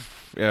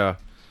 Yeah,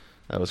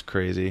 that was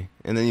crazy.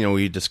 And then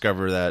we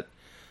discover that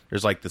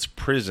there's like this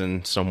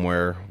prison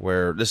somewhere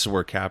where this is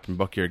where Cap and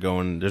Bucky are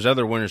going. There's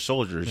other Winter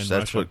Soldiers. In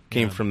That's Russia, what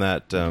came yeah. from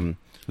that.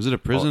 Was it a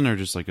prison or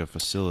just like a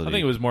facility? I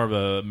think it was more of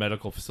a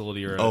medical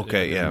facility or a,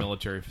 Okay, a yeah.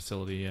 military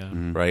facility. Yeah.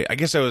 Right. I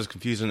guess I was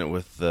confusing it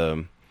with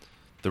the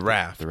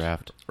raft. the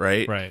raft.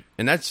 Right. Right.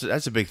 And that's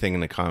a big thing in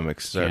the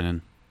comics.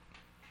 Canon.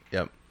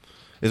 Yep.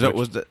 Is that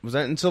was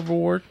that in Civil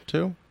War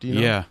too? Do you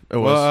know? Yeah. It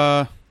was.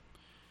 Well,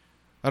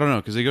 I don't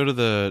know because they go to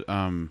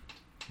the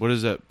what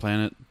is that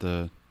planet?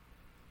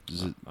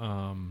 Is it,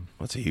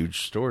 That's a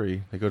huge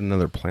story. They go to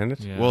another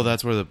planet. Yeah. well,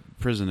 that's where the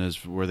prison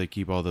is, where they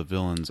keep all the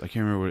villains. I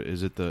can't remember what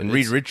is it. And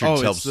Reed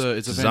Richards helps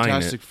It's a design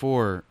Fantastic it.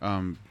 Four.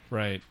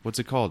 right. What's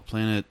it called?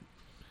 Planet?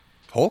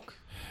 Hulk.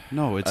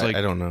 No, it's like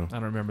I don't know. I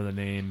don't remember the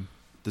name.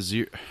 the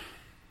zero.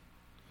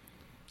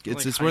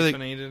 It's Like where they.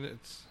 hyphenated,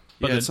 it's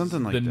Yeah, the, it's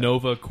something like the that.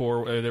 Nova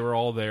Corps. They were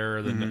all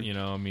there. The, Mhm.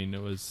 I mean,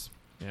 it was.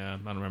 Yeah, I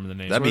don't remember the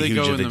name. That'd It's be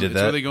where huge go if in they the- did it's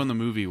where that. they go in the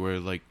movie where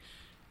like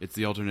it's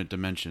the alternate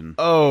dimension.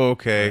 Oh,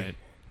 okay. Right.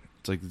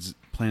 It's like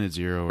Planet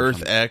Zero or Earth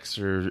something. X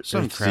or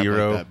Some Earth crap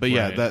Zero. like that. But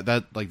yeah, Right.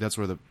 that like that's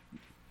where the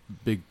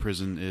big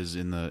prison is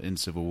in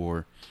Civil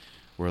War,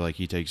 where like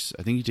I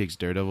think he takes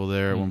Daredevil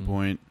there at one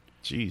point.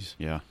 Jeez.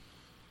 Yeah,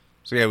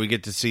 So yeah, we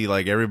get to see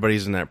like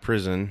everybody's in that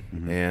prison,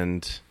 Mhm.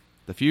 and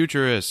the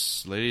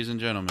Futurists, ladies and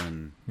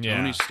gentlemen, Yeah.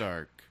 Tony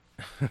Stark.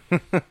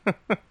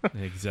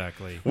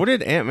 Exactly. what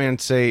did Ant-Man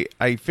say?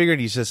 I figured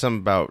he said something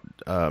about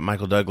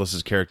Michael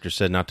Douglas's character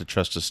said not to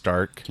trust a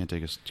Stark. Can't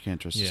trust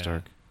Yeah. a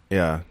Stark.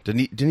 Yeah,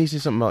 didn't he say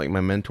something about like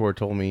my mentor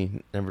told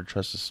me never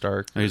trust a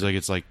Stark? No, he's like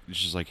it's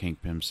just like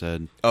Hank Pym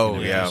said. Oh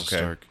You never yeah, trust a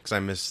okay. Stark. Because I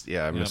missed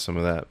Yep. some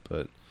of that,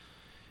 but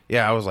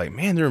yeah, I was like,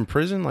 man, they're in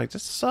prison. Like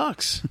this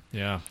sucks.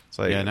 Yeah. It's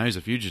like Yeah, now he's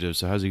a fugitive.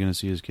 So how's he going to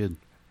see his kid?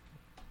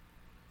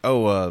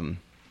 oh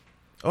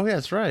yeah,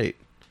 that's right.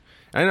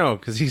 I know,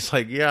 because he's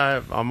like,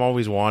 yeah, I'm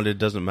always wanted.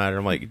 Doesn't matter.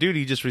 I'm like, dude,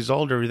 he just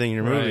resolved everything in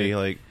your movie.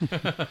 Like,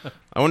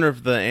 I wonder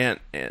if the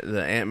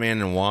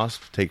Ant-Man and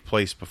Wasp take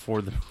place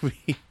before the movie,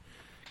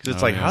 because it's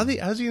Oh, like,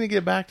 yeah. how's he gonna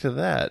get back to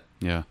that?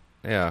 Yeah.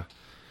 Yeah.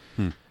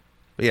 Hmm.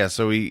 But yeah,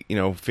 so we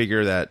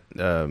figure that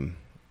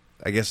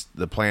I guess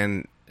the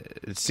plan,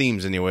 it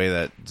seems anyway,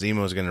 that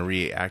Zemo's going to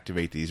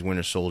reactivate these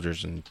Winter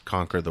Soldiers and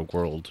conquer the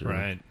world.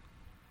 Right.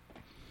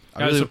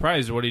 I I was really-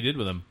 surprised at what he did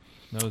with them.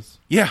 That was.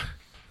 Yeah.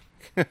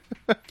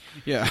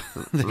 Yeah,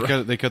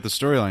 they cut the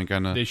storyline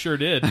kind of. They sure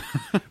did.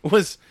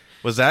 Was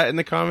that in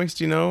the comics?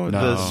 Do you know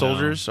No. the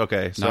soldiers?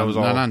 Okay, so Not, that was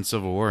all. not on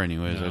Civil War,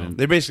 anyways. No. I didn't.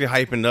 They're basically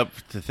hyping up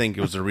to think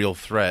it was a real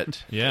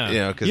threat. Yeah. You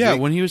know, 'cause Yeah, they-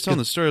 when he was telling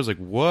the story, I was like,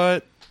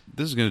 "What?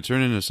 This is going to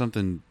turn into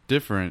something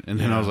different." And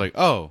then Yeah. I was like,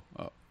 "Oh,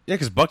 yeah,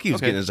 because Bucky was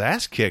Okay. getting his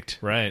ass kicked,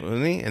 Right.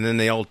 wasn't he? And then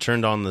they all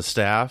turned on the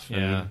staff.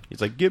 And Yeah. he's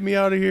like, "Get me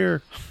out of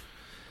here!"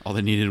 all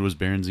they needed was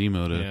Baron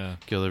Zemo to Yeah.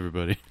 kill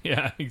everybody.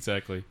 Yeah,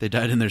 exactly. They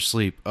died in their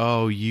sleep.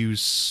 Oh, you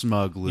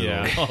smug little.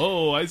 Yeah.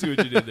 Oh, I see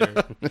what you did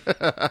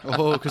there.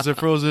 Oh, because they're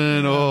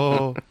frozen.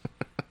 Oh.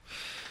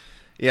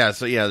 Yeah,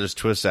 so yeah, there's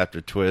twist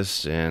after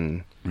twist,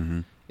 and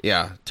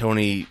yeah,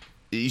 Tony.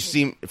 It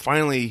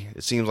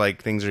seems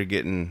like things are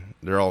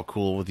they're all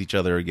cool with each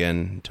other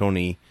again.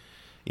 Tony,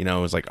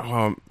 is like,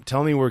 oh,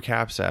 tell me where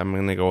Cap's at. I'm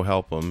gonna go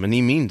help him, and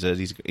he means it.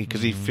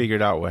 Because he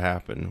figured out what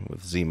happened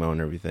with Zemo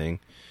and everything.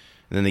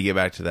 And then they get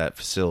back to that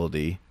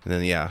facility, and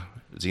then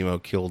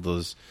Zemo killed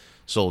those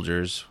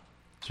soldiers.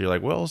 So you're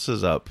like, what else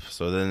is up?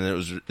 So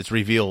then it's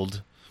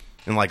revealed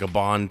in like a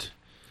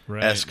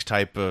Bond-esque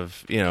type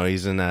of,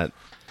 he's in that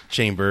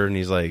chamber and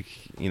he's like,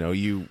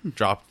 you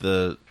dropped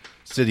the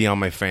city on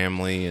my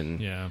family,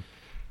 and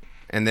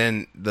and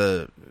then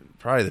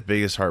probably the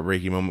biggest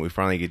heartbreaking moment we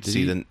finally get to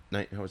see the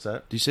night. What's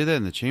that? Did you say that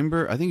in the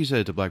chamber? I think you said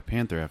it to Black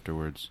Panther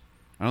afterwards.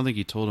 I don't think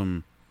he told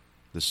him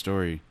the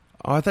story.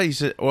 Oh, I thought you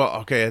said. Well,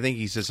 okay, I think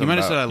he said He something. might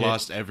have said I about,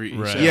 lost every.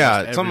 Right.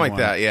 Yeah, something like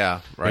that. Yeah,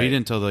 right. But he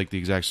didn't tell like the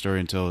exact story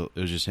until it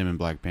was just him and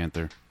Black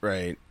Panther.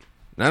 Right.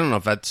 And I don't know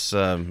if that's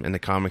in the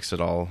comics at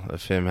all,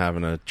 of him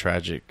having a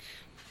tragic.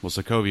 Well,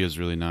 Sokovia is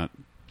really not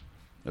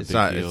a It's big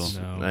not. deal. It's,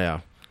 No. Yeah.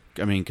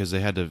 I mean, because they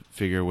had to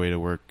figure a way to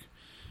work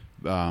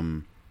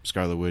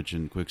Scarlet Witch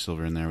and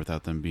Quicksilver in there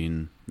without them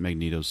being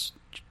Magneto's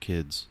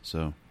kids.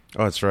 So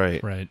Oh, that's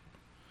right. Right.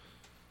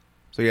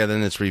 So yeah,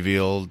 then it's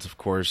revealed. Of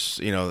course,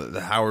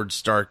 the Howard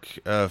Stark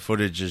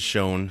footage is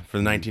shown for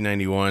the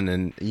 1991,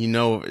 and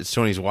it's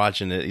Tony's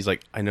watching it. He's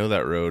like, "I know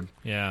that road."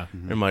 Yeah.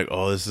 And I'm like,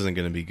 "Oh, this isn't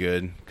going to be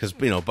good," because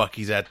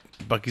Bucky's at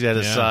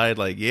his Yeah. side.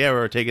 Like, yeah,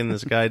 we're taking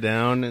this guy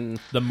down, and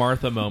The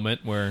Martha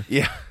moment where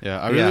yeah,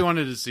 I really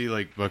wanted to see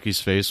like Bucky's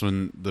face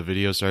when the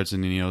video starts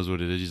and he knows what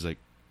it is. He's like,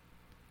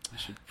 I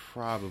should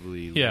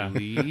probably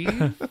leave.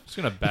 I'm just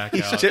gonna back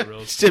he's out tip-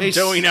 real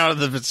tiptoeing out of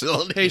the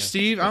facility. Hey,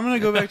 Steve, I'm gonna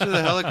go back to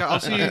the helicopter. I'll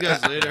see you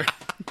guys later.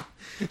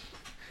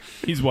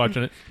 He's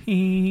watching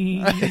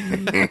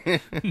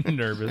it.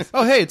 Nervous.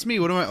 Oh, hey, it's me.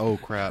 What am I? Oh,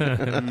 crap.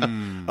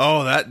 Mm.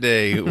 Oh, that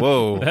day!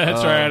 Whoa,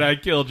 That's right. I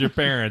killed your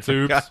parents.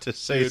 Oops. Got to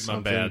say Dude, my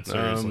something. bad.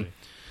 Seriously.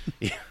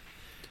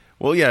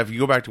 Well, yeah, if you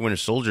go back to Winter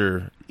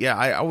Soldier, yeah,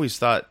 I always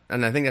thought,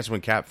 and I think that's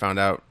when Cap found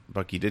out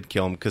Bucky did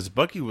kill him, because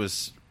Bucky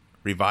was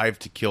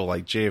revived to kill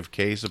like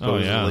JFK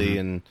supposedly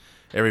and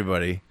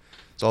everybody.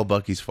 It's all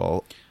Bucky's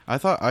fault. I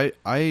thought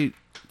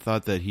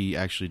that he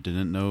actually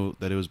didn't know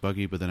that it was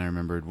Bucky, but then I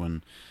remembered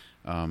when,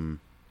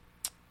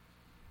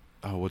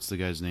 what's the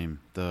guy's name?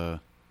 The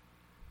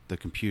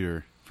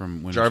computer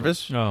from Winter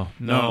Jarvis? Oh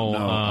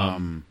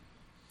no,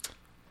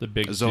 the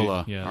big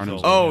Zola. dude. Yeah, Arnim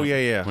Zola. Oh,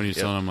 yeah. When he was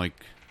Yeah. telling him like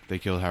they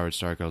killed Howard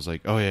Stark, I was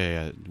like, oh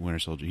yeah, Winter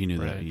Soldier. He knew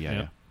that. Right, Yeah, yeah.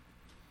 yeah.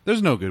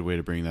 There's no good way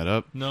to bring that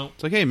up. No.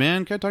 It's like, hey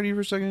man, can I talk to you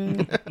for a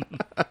second?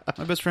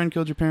 My best friend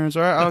killed your parents.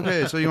 All right,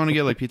 okay. So you want to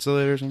get like pizza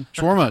later or something?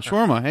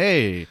 Shawarma.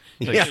 Hey,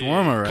 He's like, Yeah.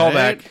 shawarma,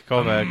 right?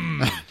 Call back.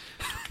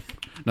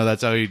 No,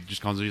 that's how he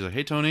just calls. He's like,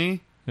 hey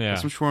Tony, Yeah.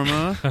 get some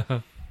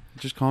shawarma.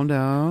 Just calm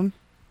down.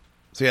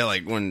 So yeah,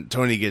 like when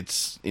Tony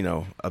gets,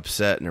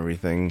 upset and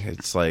everything,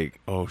 it's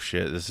like, oh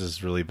shit, this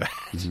is really bad.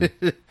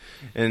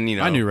 And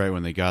I knew right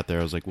when they got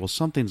there. I was like, well,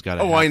 something's got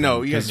to happen. I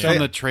know. Because Yeah. from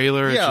the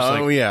trailer, it's Yeah, just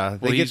like, yeah. well,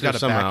 They he's get there got to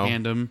somehow.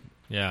 backhand him.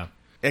 Yeah.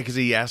 Yeah, because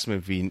he asked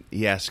him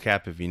he asked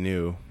Cap if he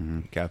knew.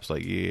 Cap's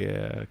like,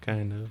 yeah,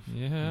 kind of.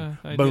 Yeah.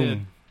 I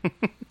Boom.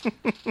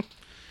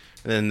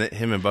 And then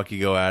him and Bucky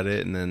go at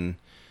it, and then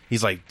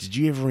he's like, "Did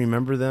you ever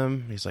remember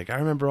them?" He's like, "I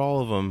remember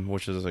all of them,"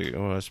 which is like,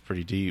 "Oh, that's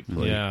pretty deep."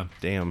 Like, Yeah.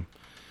 damn.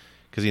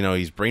 Because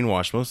he's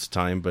brainwashed most of the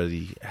time, but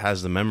he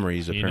has the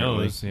memories. He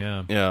Apparently, knows.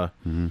 Yeah. yeah,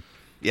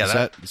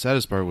 yeah. The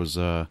saddest part was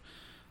when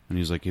he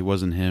was like, it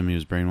wasn't him. He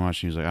was brainwashed.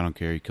 He was like, I don't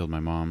care. He killed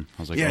my mom.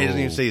 I was like, yeah. oh. He doesn't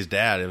even say his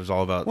dad. It was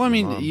all about. Well, I the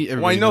mean, mom. everybody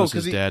Well, I know knows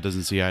his because dad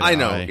doesn't see eye to I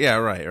know. eye. Yeah.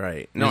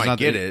 Right. No, It's I not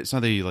get that, it. It's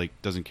not that he like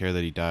doesn't care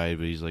that he died,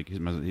 but he's like, his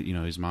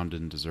mom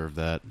didn't deserve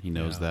that. He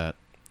knows that.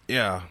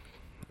 Yeah.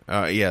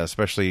 Yeah.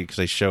 Especially because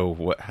they show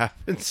what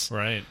happens.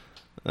 Right.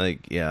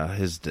 Like, yeah,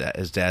 his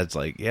dad's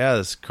like, yeah,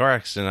 this car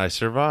accident, I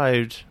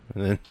survived.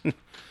 And then,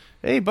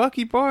 hey,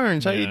 Bucky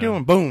Barnes, how you Yeah.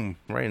 doing? Boom,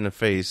 right in the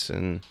face.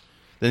 And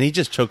then he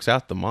just chokes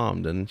out the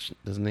mom,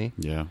 doesn't he?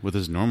 Yeah, with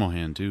his normal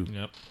hand too.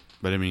 Yep.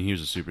 But I mean, he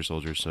was a super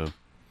soldier, so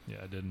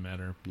Yeah. It didn't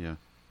matter. yeah.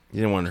 He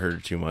didn't want to hurt her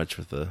too much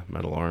with the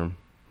metal arm.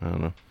 I don't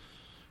know.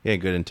 He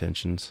had good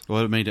intentions.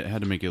 Well, it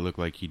had to make it look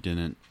like he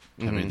didn't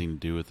have Mhm. anything to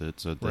do with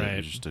it, so that it Right.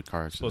 was just a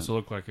car accident. Supposed to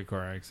look like a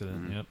car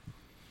accident. Yep.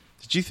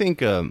 Did you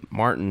think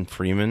Martin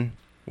Freeman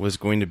was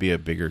going to be a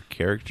bigger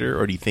character,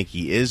 or do you think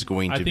he is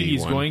going to I be think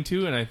he's one? going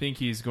to, and I think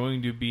he's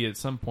going to be at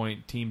some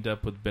point teamed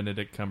up with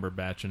Benedict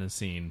Cumberbatch in a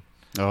scene.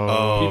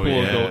 Oh, People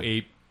will yeah. go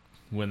ape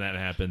when that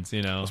happens.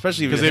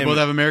 Especially because with they him- both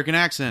have American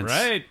accents,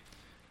 Right.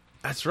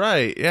 That's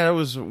right. Yeah, it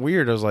was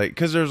weird. I was like,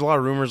 because there's a lot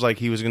of rumors like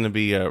he was going to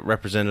be a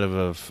representative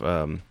of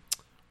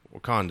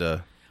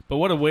Wakanda. But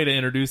what a way to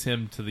introduce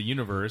him to the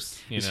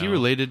universe. Is he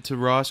related to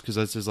Ross? Because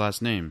that's his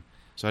last name.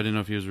 So I didn't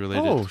know if he was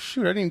related. Oh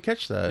shoot, I didn't even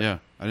catch that. Yeah,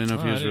 I didn't know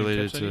if he was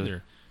related to.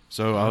 Either.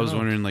 So I I don't was know.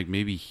 wondering, like,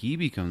 maybe he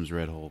becomes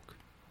Red Hulk.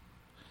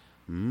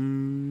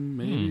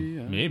 Maybe.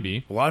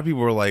 Maybe. A lot of people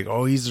were like,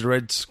 "Oh, he's the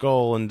Red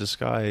Skull in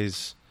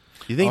disguise."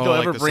 You think they'll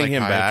like ever the bring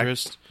him back?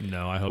 psychiatrist?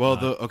 No, I hope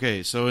Well,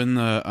 not. so in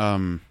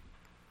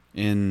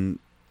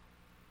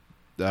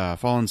the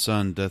Fallen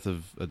Sun, Death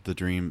of the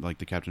Dream, like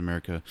the Captain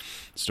America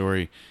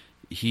story,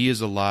 he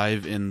is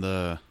alive in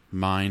the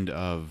mind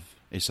of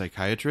a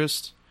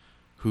psychiatrist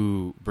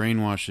who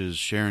brainwashes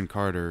Sharon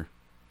Carter,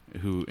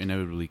 who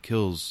inevitably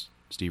kills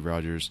Steve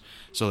Rogers.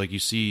 So, like, you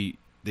see,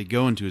 they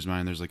go into his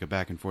mind. There's like a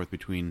back and forth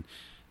between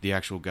the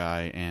actual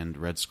guy and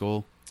Red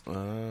Skull.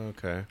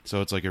 Okay.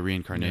 So it's like a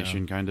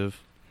reincarnation kind of.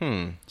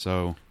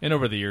 So And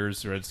over the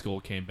years, Red Skull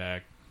came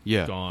back,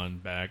 yeah, gone,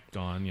 back,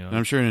 gone. You know, and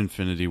I'm sure in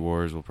Infinity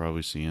Wars we'll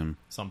probably see him.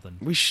 something.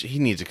 He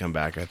needs to come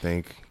back, I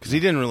think, because he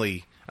didn't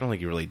really. I don't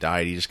think he really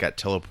died. He just got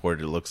teleported.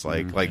 It looks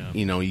like,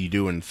 Yeah. you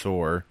do in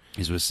Thor.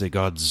 He's with the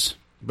gods.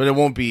 But it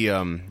won't be.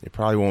 It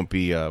probably won't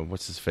be.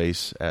 What's his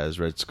face as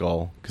Red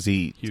Skull? Because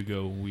he.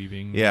 Hugo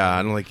Weaving. Yeah,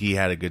 I don't think he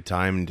had a good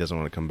time and he doesn't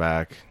want to come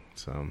back.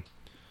 So.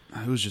 I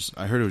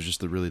heard it was just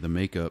the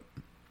makeup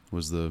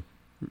was the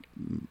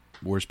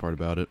worst part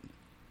about it.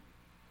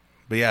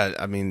 But yeah,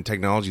 I mean,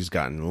 technology's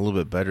gotten a little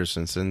bit better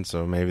since then,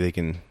 so maybe they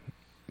can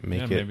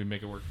make it. Maybe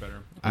make it work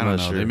better. I don't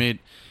know. sure. They made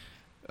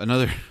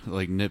another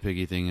like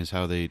nitpicky thing is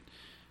how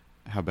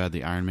bad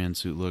the Iron Man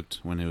suit looked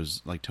when it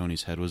was like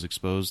Tony's head was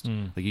exposed.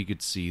 Like you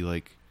could see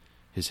like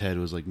his head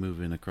was like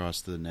moving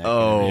across the neck.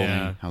 Oh. and everything.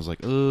 Yeah. I was like,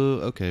 oh,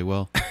 okay,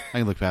 well, I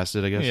can look past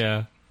it, I guess.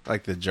 Yeah.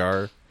 Like the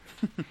jar.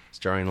 It's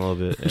jarring a little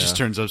bit. It just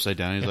yeah. turns upside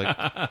down. He's like,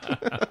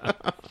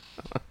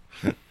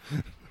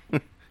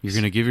 you're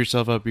gonna give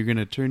yourself up. You're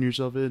gonna turn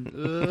yourself in.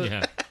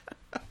 Yeah.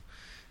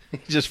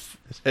 His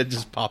head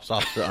just pops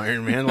off the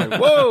Iron Man. Like,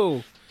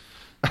 whoa.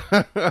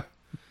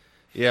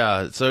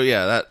 Yeah. So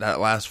yeah, that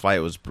last fight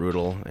was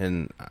brutal,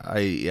 and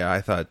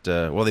I thought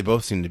they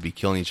both seemed to be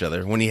killing each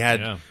other when he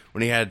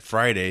had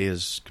Friday,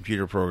 his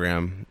computer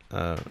program,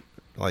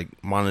 like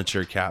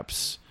monitor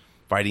Cap's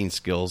fighting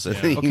skills. And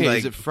he, Okay, like,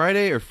 is it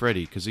Friday or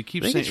Freddy? Because he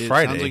keeps I think saying it's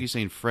Friday. Sounds like he's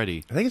saying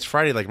Freddy. I think it's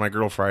Friday, like My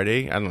Girl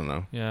Friday. I don't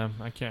know. Yeah.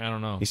 I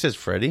don't know. He says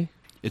Freddy.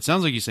 It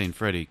sounds like he's saying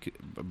Freddy,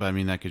 but I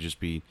mean that could just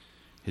be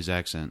his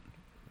accent.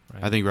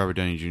 Right. I think Robert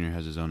Downey Jr.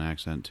 has his own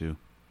accent too.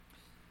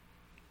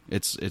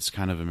 It's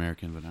kind of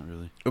American, but not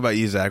really. What about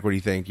you, Zach? What do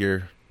you think?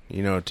 You're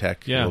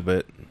tech a Yeah. little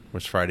bit.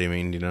 What's Friday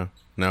mean? Do you know?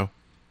 No,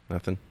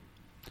 nothing.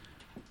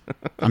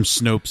 I'm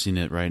Snopesing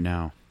it right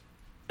now.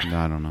 No,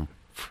 I don't know.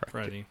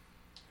 Freddy.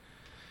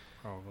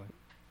 Probably.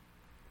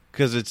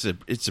 Because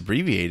it's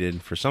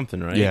abbreviated for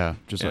something, right? Yeah,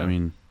 just Yeah. I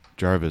mean,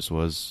 Jarvis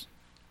was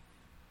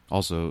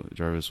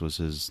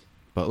his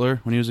butler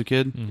when he was a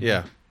kid, Mhm.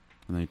 Yeah.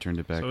 and then he turned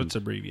it back. So it's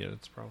abbreviated.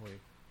 It's probably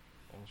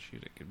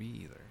bullshit. It could be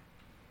either.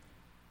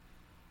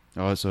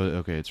 So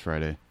okay, it's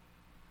Friday.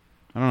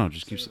 I don't know.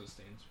 Just keeps What it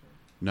stands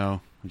for?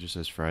 no. It just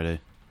says Friday,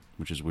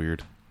 which is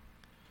weird.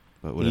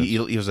 But He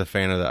was a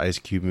fan of the Ice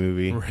Cube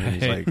movie. And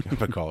he's Right. like, I'm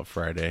gonna call it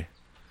Friday.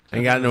 I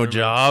ain't got no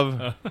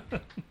job. I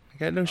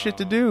got no shit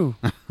to do.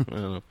 I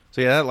don't know. So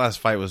yeah, that last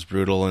fight was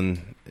brutal,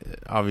 and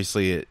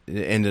obviously it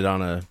ended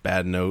on a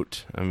bad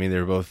note. I mean,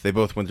 they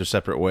both went their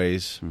separate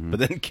ways. Mhm. But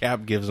then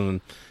Cap gives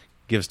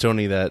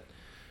Tony that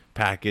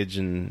package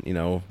and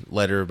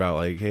letter about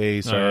like,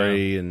 hey,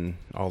 sorry, and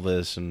all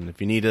this, and if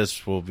you need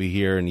us, we'll be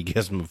here. And he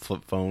gives him a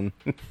flip phone.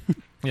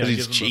 Yeah. he's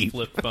Gives him cheap. a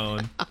flip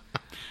phone.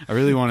 I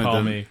really wanted Call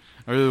them. me.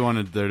 I really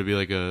wanted there to be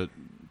like a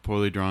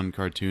poorly drawn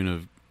cartoon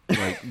of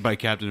like by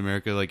Captain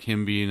America, like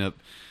him being up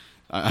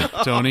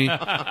Tony,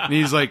 and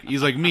he's like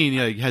mean. He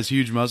like has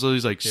huge muscles.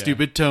 He's like Yeah.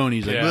 stupid Tony.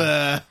 He's like Yeah.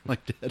 "Bleh,"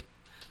 like dead.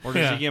 Or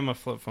does Yeah. he give him a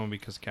flip phone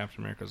because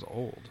Captain America's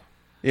old?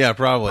 Yeah,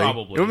 probably.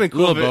 Probably. It would have been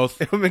cool. Little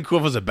both. It would have been cool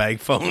if it was a bag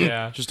phone.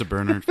 Yeah. Just a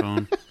burner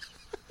phone.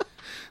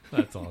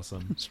 That's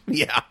awesome.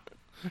 Yeah.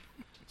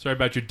 Sorry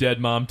about your dead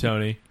mom,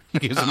 Tony. He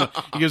gives him a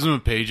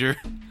pager.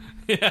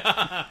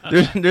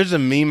 There's a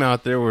meme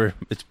out there where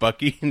it's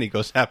Bucky and he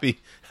goes, Happy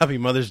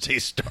Mother's Day,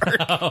 Stark.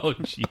 Oh,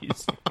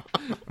 jeez.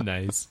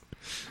 Nice.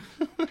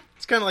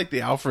 It's kind of like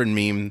the Alfred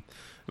meme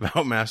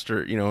about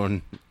Master,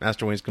 and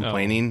Master Wayne's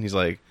complaining. He's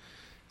like,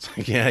 it's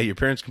like, yeah, your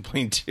parents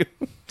complained too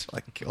until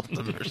I killed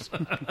them or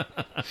something.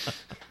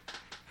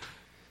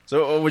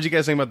 So, what'd you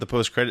guys think about the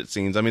post-credit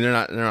scenes? I mean, they're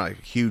not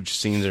like huge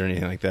scenes or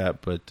anything like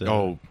that, but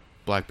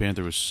Black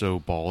Panther was so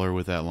baller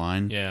with that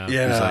line. Yeah.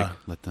 Yeah. He's like,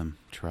 let them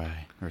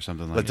try or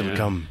something like let that. them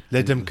come,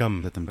 let them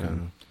come, Let them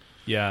come.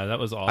 Yeah, that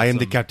was awesome. I am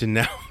the captain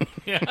now.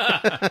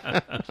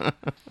 And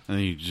then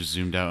you just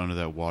zoomed out under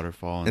that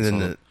waterfall And then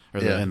saw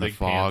the- and the Big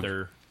fog.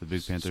 Panther The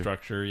Big Panther.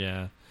 structure,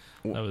 yeah.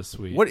 That was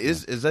sweet. What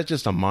is that?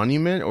 Just a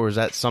monument, or is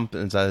that something?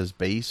 Is that his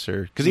base,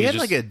 or because he He's had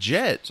just- like a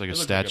jet? It's like It a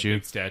looked like statue. a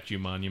big statue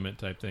monument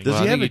type thing. Does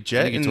he I have think a jet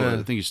I think in he stole- the-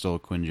 I think he stole a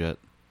Quinjet.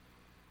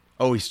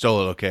 Oh, he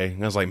stole it. Okay,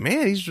 and I was like,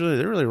 man,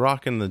 they're really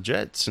rocking the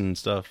jets and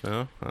stuff. I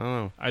don't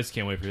know. I just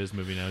can't wait for his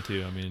movie now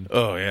too. I mean,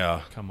 Oh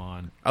yeah, come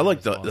on. I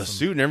like That the was awesome.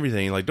 suit and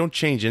everything. Like, don't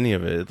change any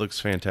of it. It looks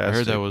fantastic. I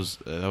heard that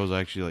was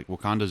actually like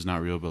Wakanda's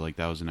not real, but like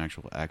that was an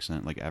actual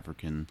accent, like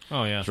African.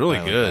 Oh yeah, It's really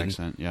dialect good.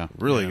 accent. Yeah,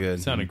 really Yeah,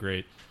 good. Sounded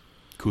great.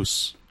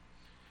 Kus.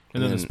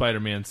 And then the And-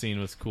 Spider-Man scene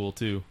was cool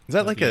too. Is that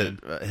At like the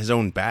end. his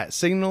own bat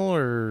signal,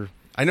 or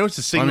I know it's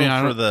a signal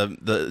I for the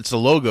it's a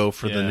logo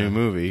for the Yeah. new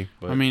movie.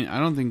 But I mean, I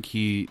don't think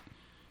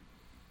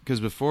because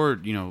before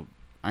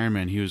Iron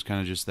Man, he was kind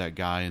of just that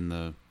guy in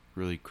the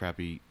really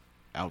crappy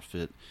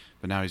outfit,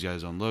 but now he's got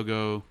his own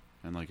logo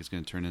and like it's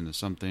going to turn into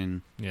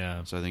something.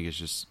 Yeah. So I think it's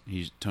just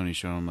Tony's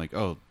showing him like,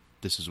 oh,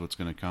 this is what's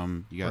going to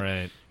come. You got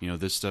Right.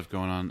 this stuff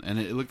going on, and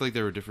it looked like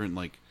there were different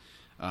like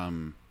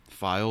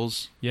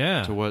files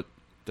Yeah. to what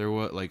there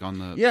was like on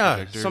the yeah,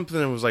 projector. something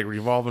that was like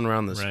revolving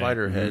around the Right.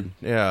 spider head.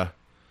 Yeah,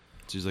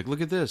 So he's like,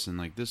 "Look at this," and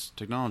like this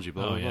technology,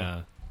 blah blah Oh blah.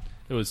 yeah,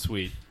 it was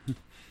sweet.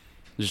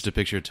 Just a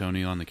picture of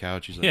Tony on the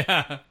couch. He's like,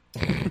 Yeah,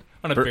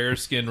 on a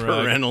bearskin Burt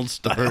rug. Reynolds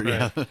style.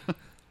 yeah.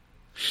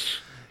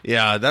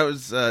 Yeah, that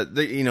was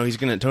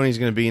Tony's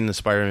gonna be in the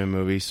Spider-Man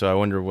movie, so I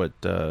wonder what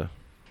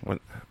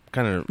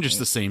kind of Just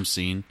the same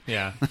scene.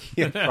 Yeah,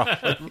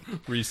 probably.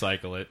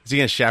 recycle it. Is he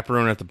gonna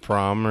chaperone at the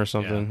prom or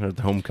something, Yeah. or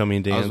the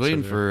homecoming dance? I was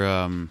waiting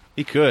or- for.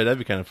 He could. That'd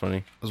be kind of funny.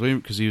 I was waiting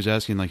because he was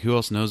asking like, who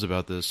else knows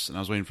about this, and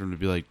I was waiting for him to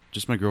be like,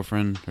 just my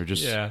girlfriend or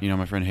just Yeah.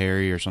 my friend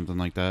Harry or something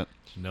like that.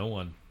 No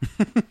one.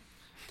 I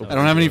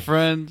don't have any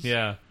friends.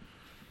 Yeah,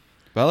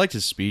 But I liked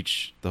his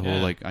speech. The whole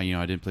Yeah. like, I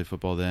didn't play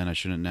football then. I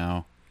shouldn't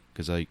now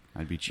because I'd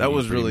be cheating. That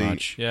was pretty really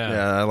much. Yeah.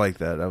 I like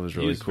that. That was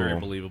really he was cool. very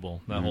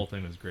believable. That Mhm. whole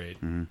thing was great.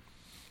 Mhm.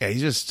 Yeah, he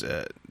just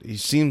he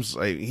seems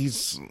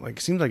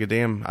like seems like a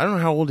damn. I don't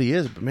know how old he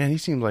is, but man, he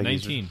seems like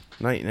 19.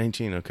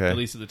 19. Okay, At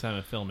least at the time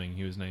of filming,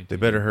 he was 19. they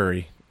better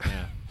hurry.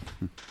 Yeah.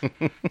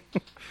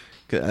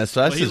 So that's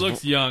Well, he his-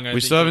 looks young. I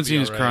We think still haven't he'll seen be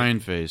his all right. crying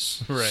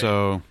face. Right.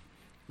 So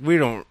we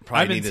don't I probably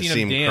haven't need to seen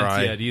see him him dance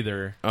cry. yet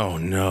either. Oh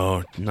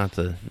no, not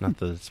the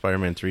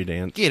Spider-Man 3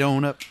 dance. get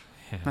on up.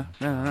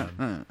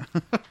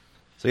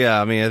 So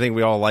yeah, I mean, I think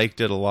we all liked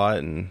it a lot,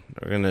 and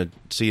we're gonna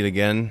see it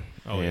again,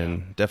 Oh,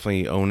 and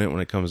definitely own it when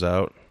it comes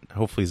out.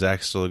 Hopefully,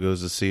 Zach still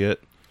goes to see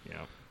it. Yeah.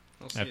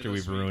 I'll see it After this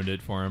we've week. ruined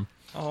it for him.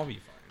 Oh, I'll be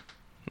fine.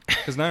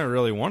 Because now I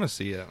really want to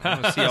see it. I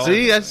want to see all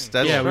See, that's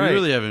Yeah, right. we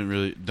really haven't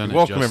really done it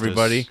Welcome, justice.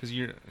 everybody. Because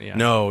you're yeah.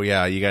 No,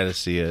 yeah, you got to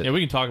see it. Yeah, we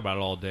can talk about it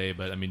all day,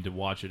 but I mean, to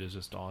watch it is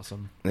just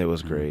awesome. It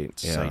was great.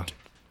 It's Yeah, psyched.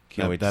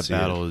 can't wait to that see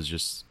battle is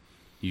just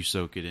you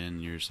soak it in.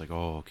 You're just like,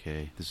 oh,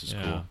 okay, this is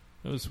Yeah, cool.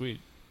 it was sweet.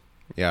 it.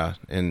 Yeah,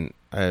 and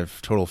I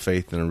have total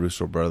faith in the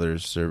Russo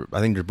brothers. I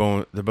think they're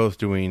both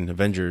doing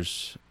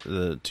Avengers,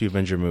 the 2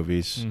 Avenger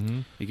movies. Mm-hmm.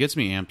 It gets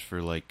me amped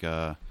for like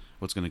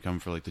what's going to come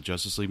for like the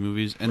Justice League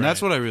movies, and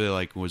that's Right. what I really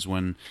like was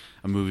when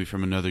a movie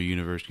from another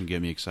universe can get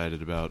me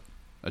excited about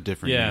a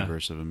different Yeah.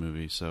 universe of a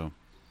movie. So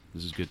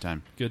this is a good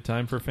time. Good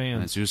time for And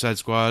fans. Suicide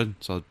Squad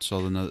saw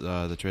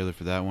the trailer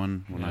for that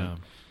one when Yeah. I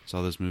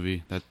saw this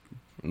movie. That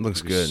It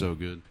looks was good. so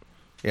good.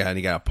 Yeah, and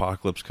you got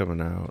Apocalypse coming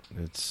out.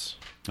 It's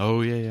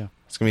Oh yeah.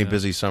 gonna be a Yeah.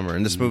 busy summer,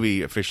 and this Mhm.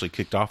 movie officially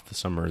kicked off the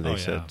summer. They Oh, yeah.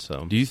 said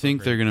so. Do you think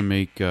great. they're gonna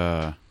make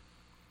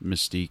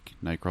Mystique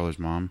Nightcrawler's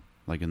mom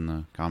like in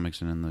the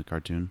comics and in the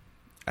cartoon?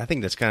 I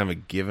think that's kind of a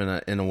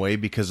given in a way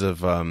because of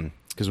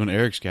Because when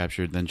Eric's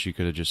captured, then she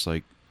could have just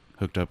like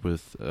hooked up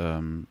with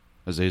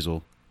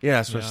Azazel. yeah,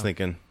 that's what I was Yeah.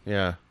 thinking.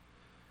 Yeah,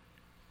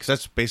 because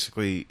that's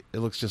basically it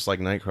looks just like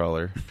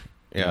Nightcrawler.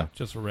 Yeah,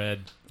 Just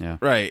red. Yeah.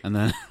 right. And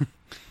then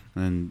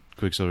and then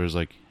Quicksilver's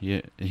like,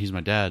 yeah, he's my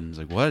dad. And he's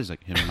like, what? He's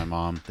like, him and my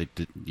mom. They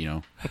did,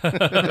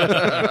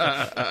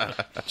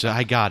 So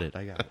I got it.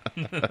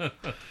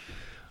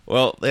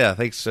 Well, yeah.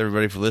 Thanks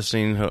everybody for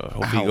listening.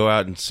 Hope you go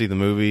out and see the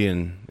movie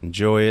and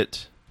enjoy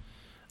it.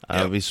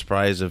 I'll be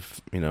surprised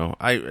if I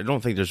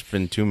don't think there's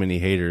been too many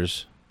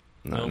haters.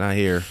 Nope. Not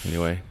here,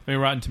 anyway. I mean,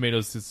 Rotten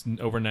Tomatoes is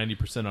over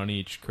 90% on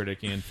each critic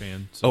and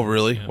fan. So, Oh,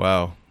 really? yeah.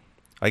 Wow.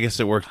 I guess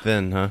it worked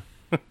then, huh?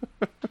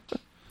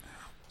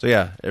 So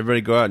yeah,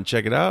 everybody go out and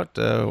check it out.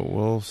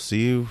 We'll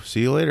see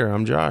you later.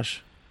 I'm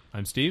Josh.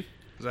 I'm Steve.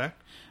 Zach?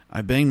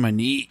 I banged my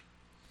knee.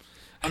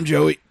 I'm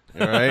Joey.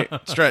 All right,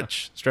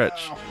 stretch.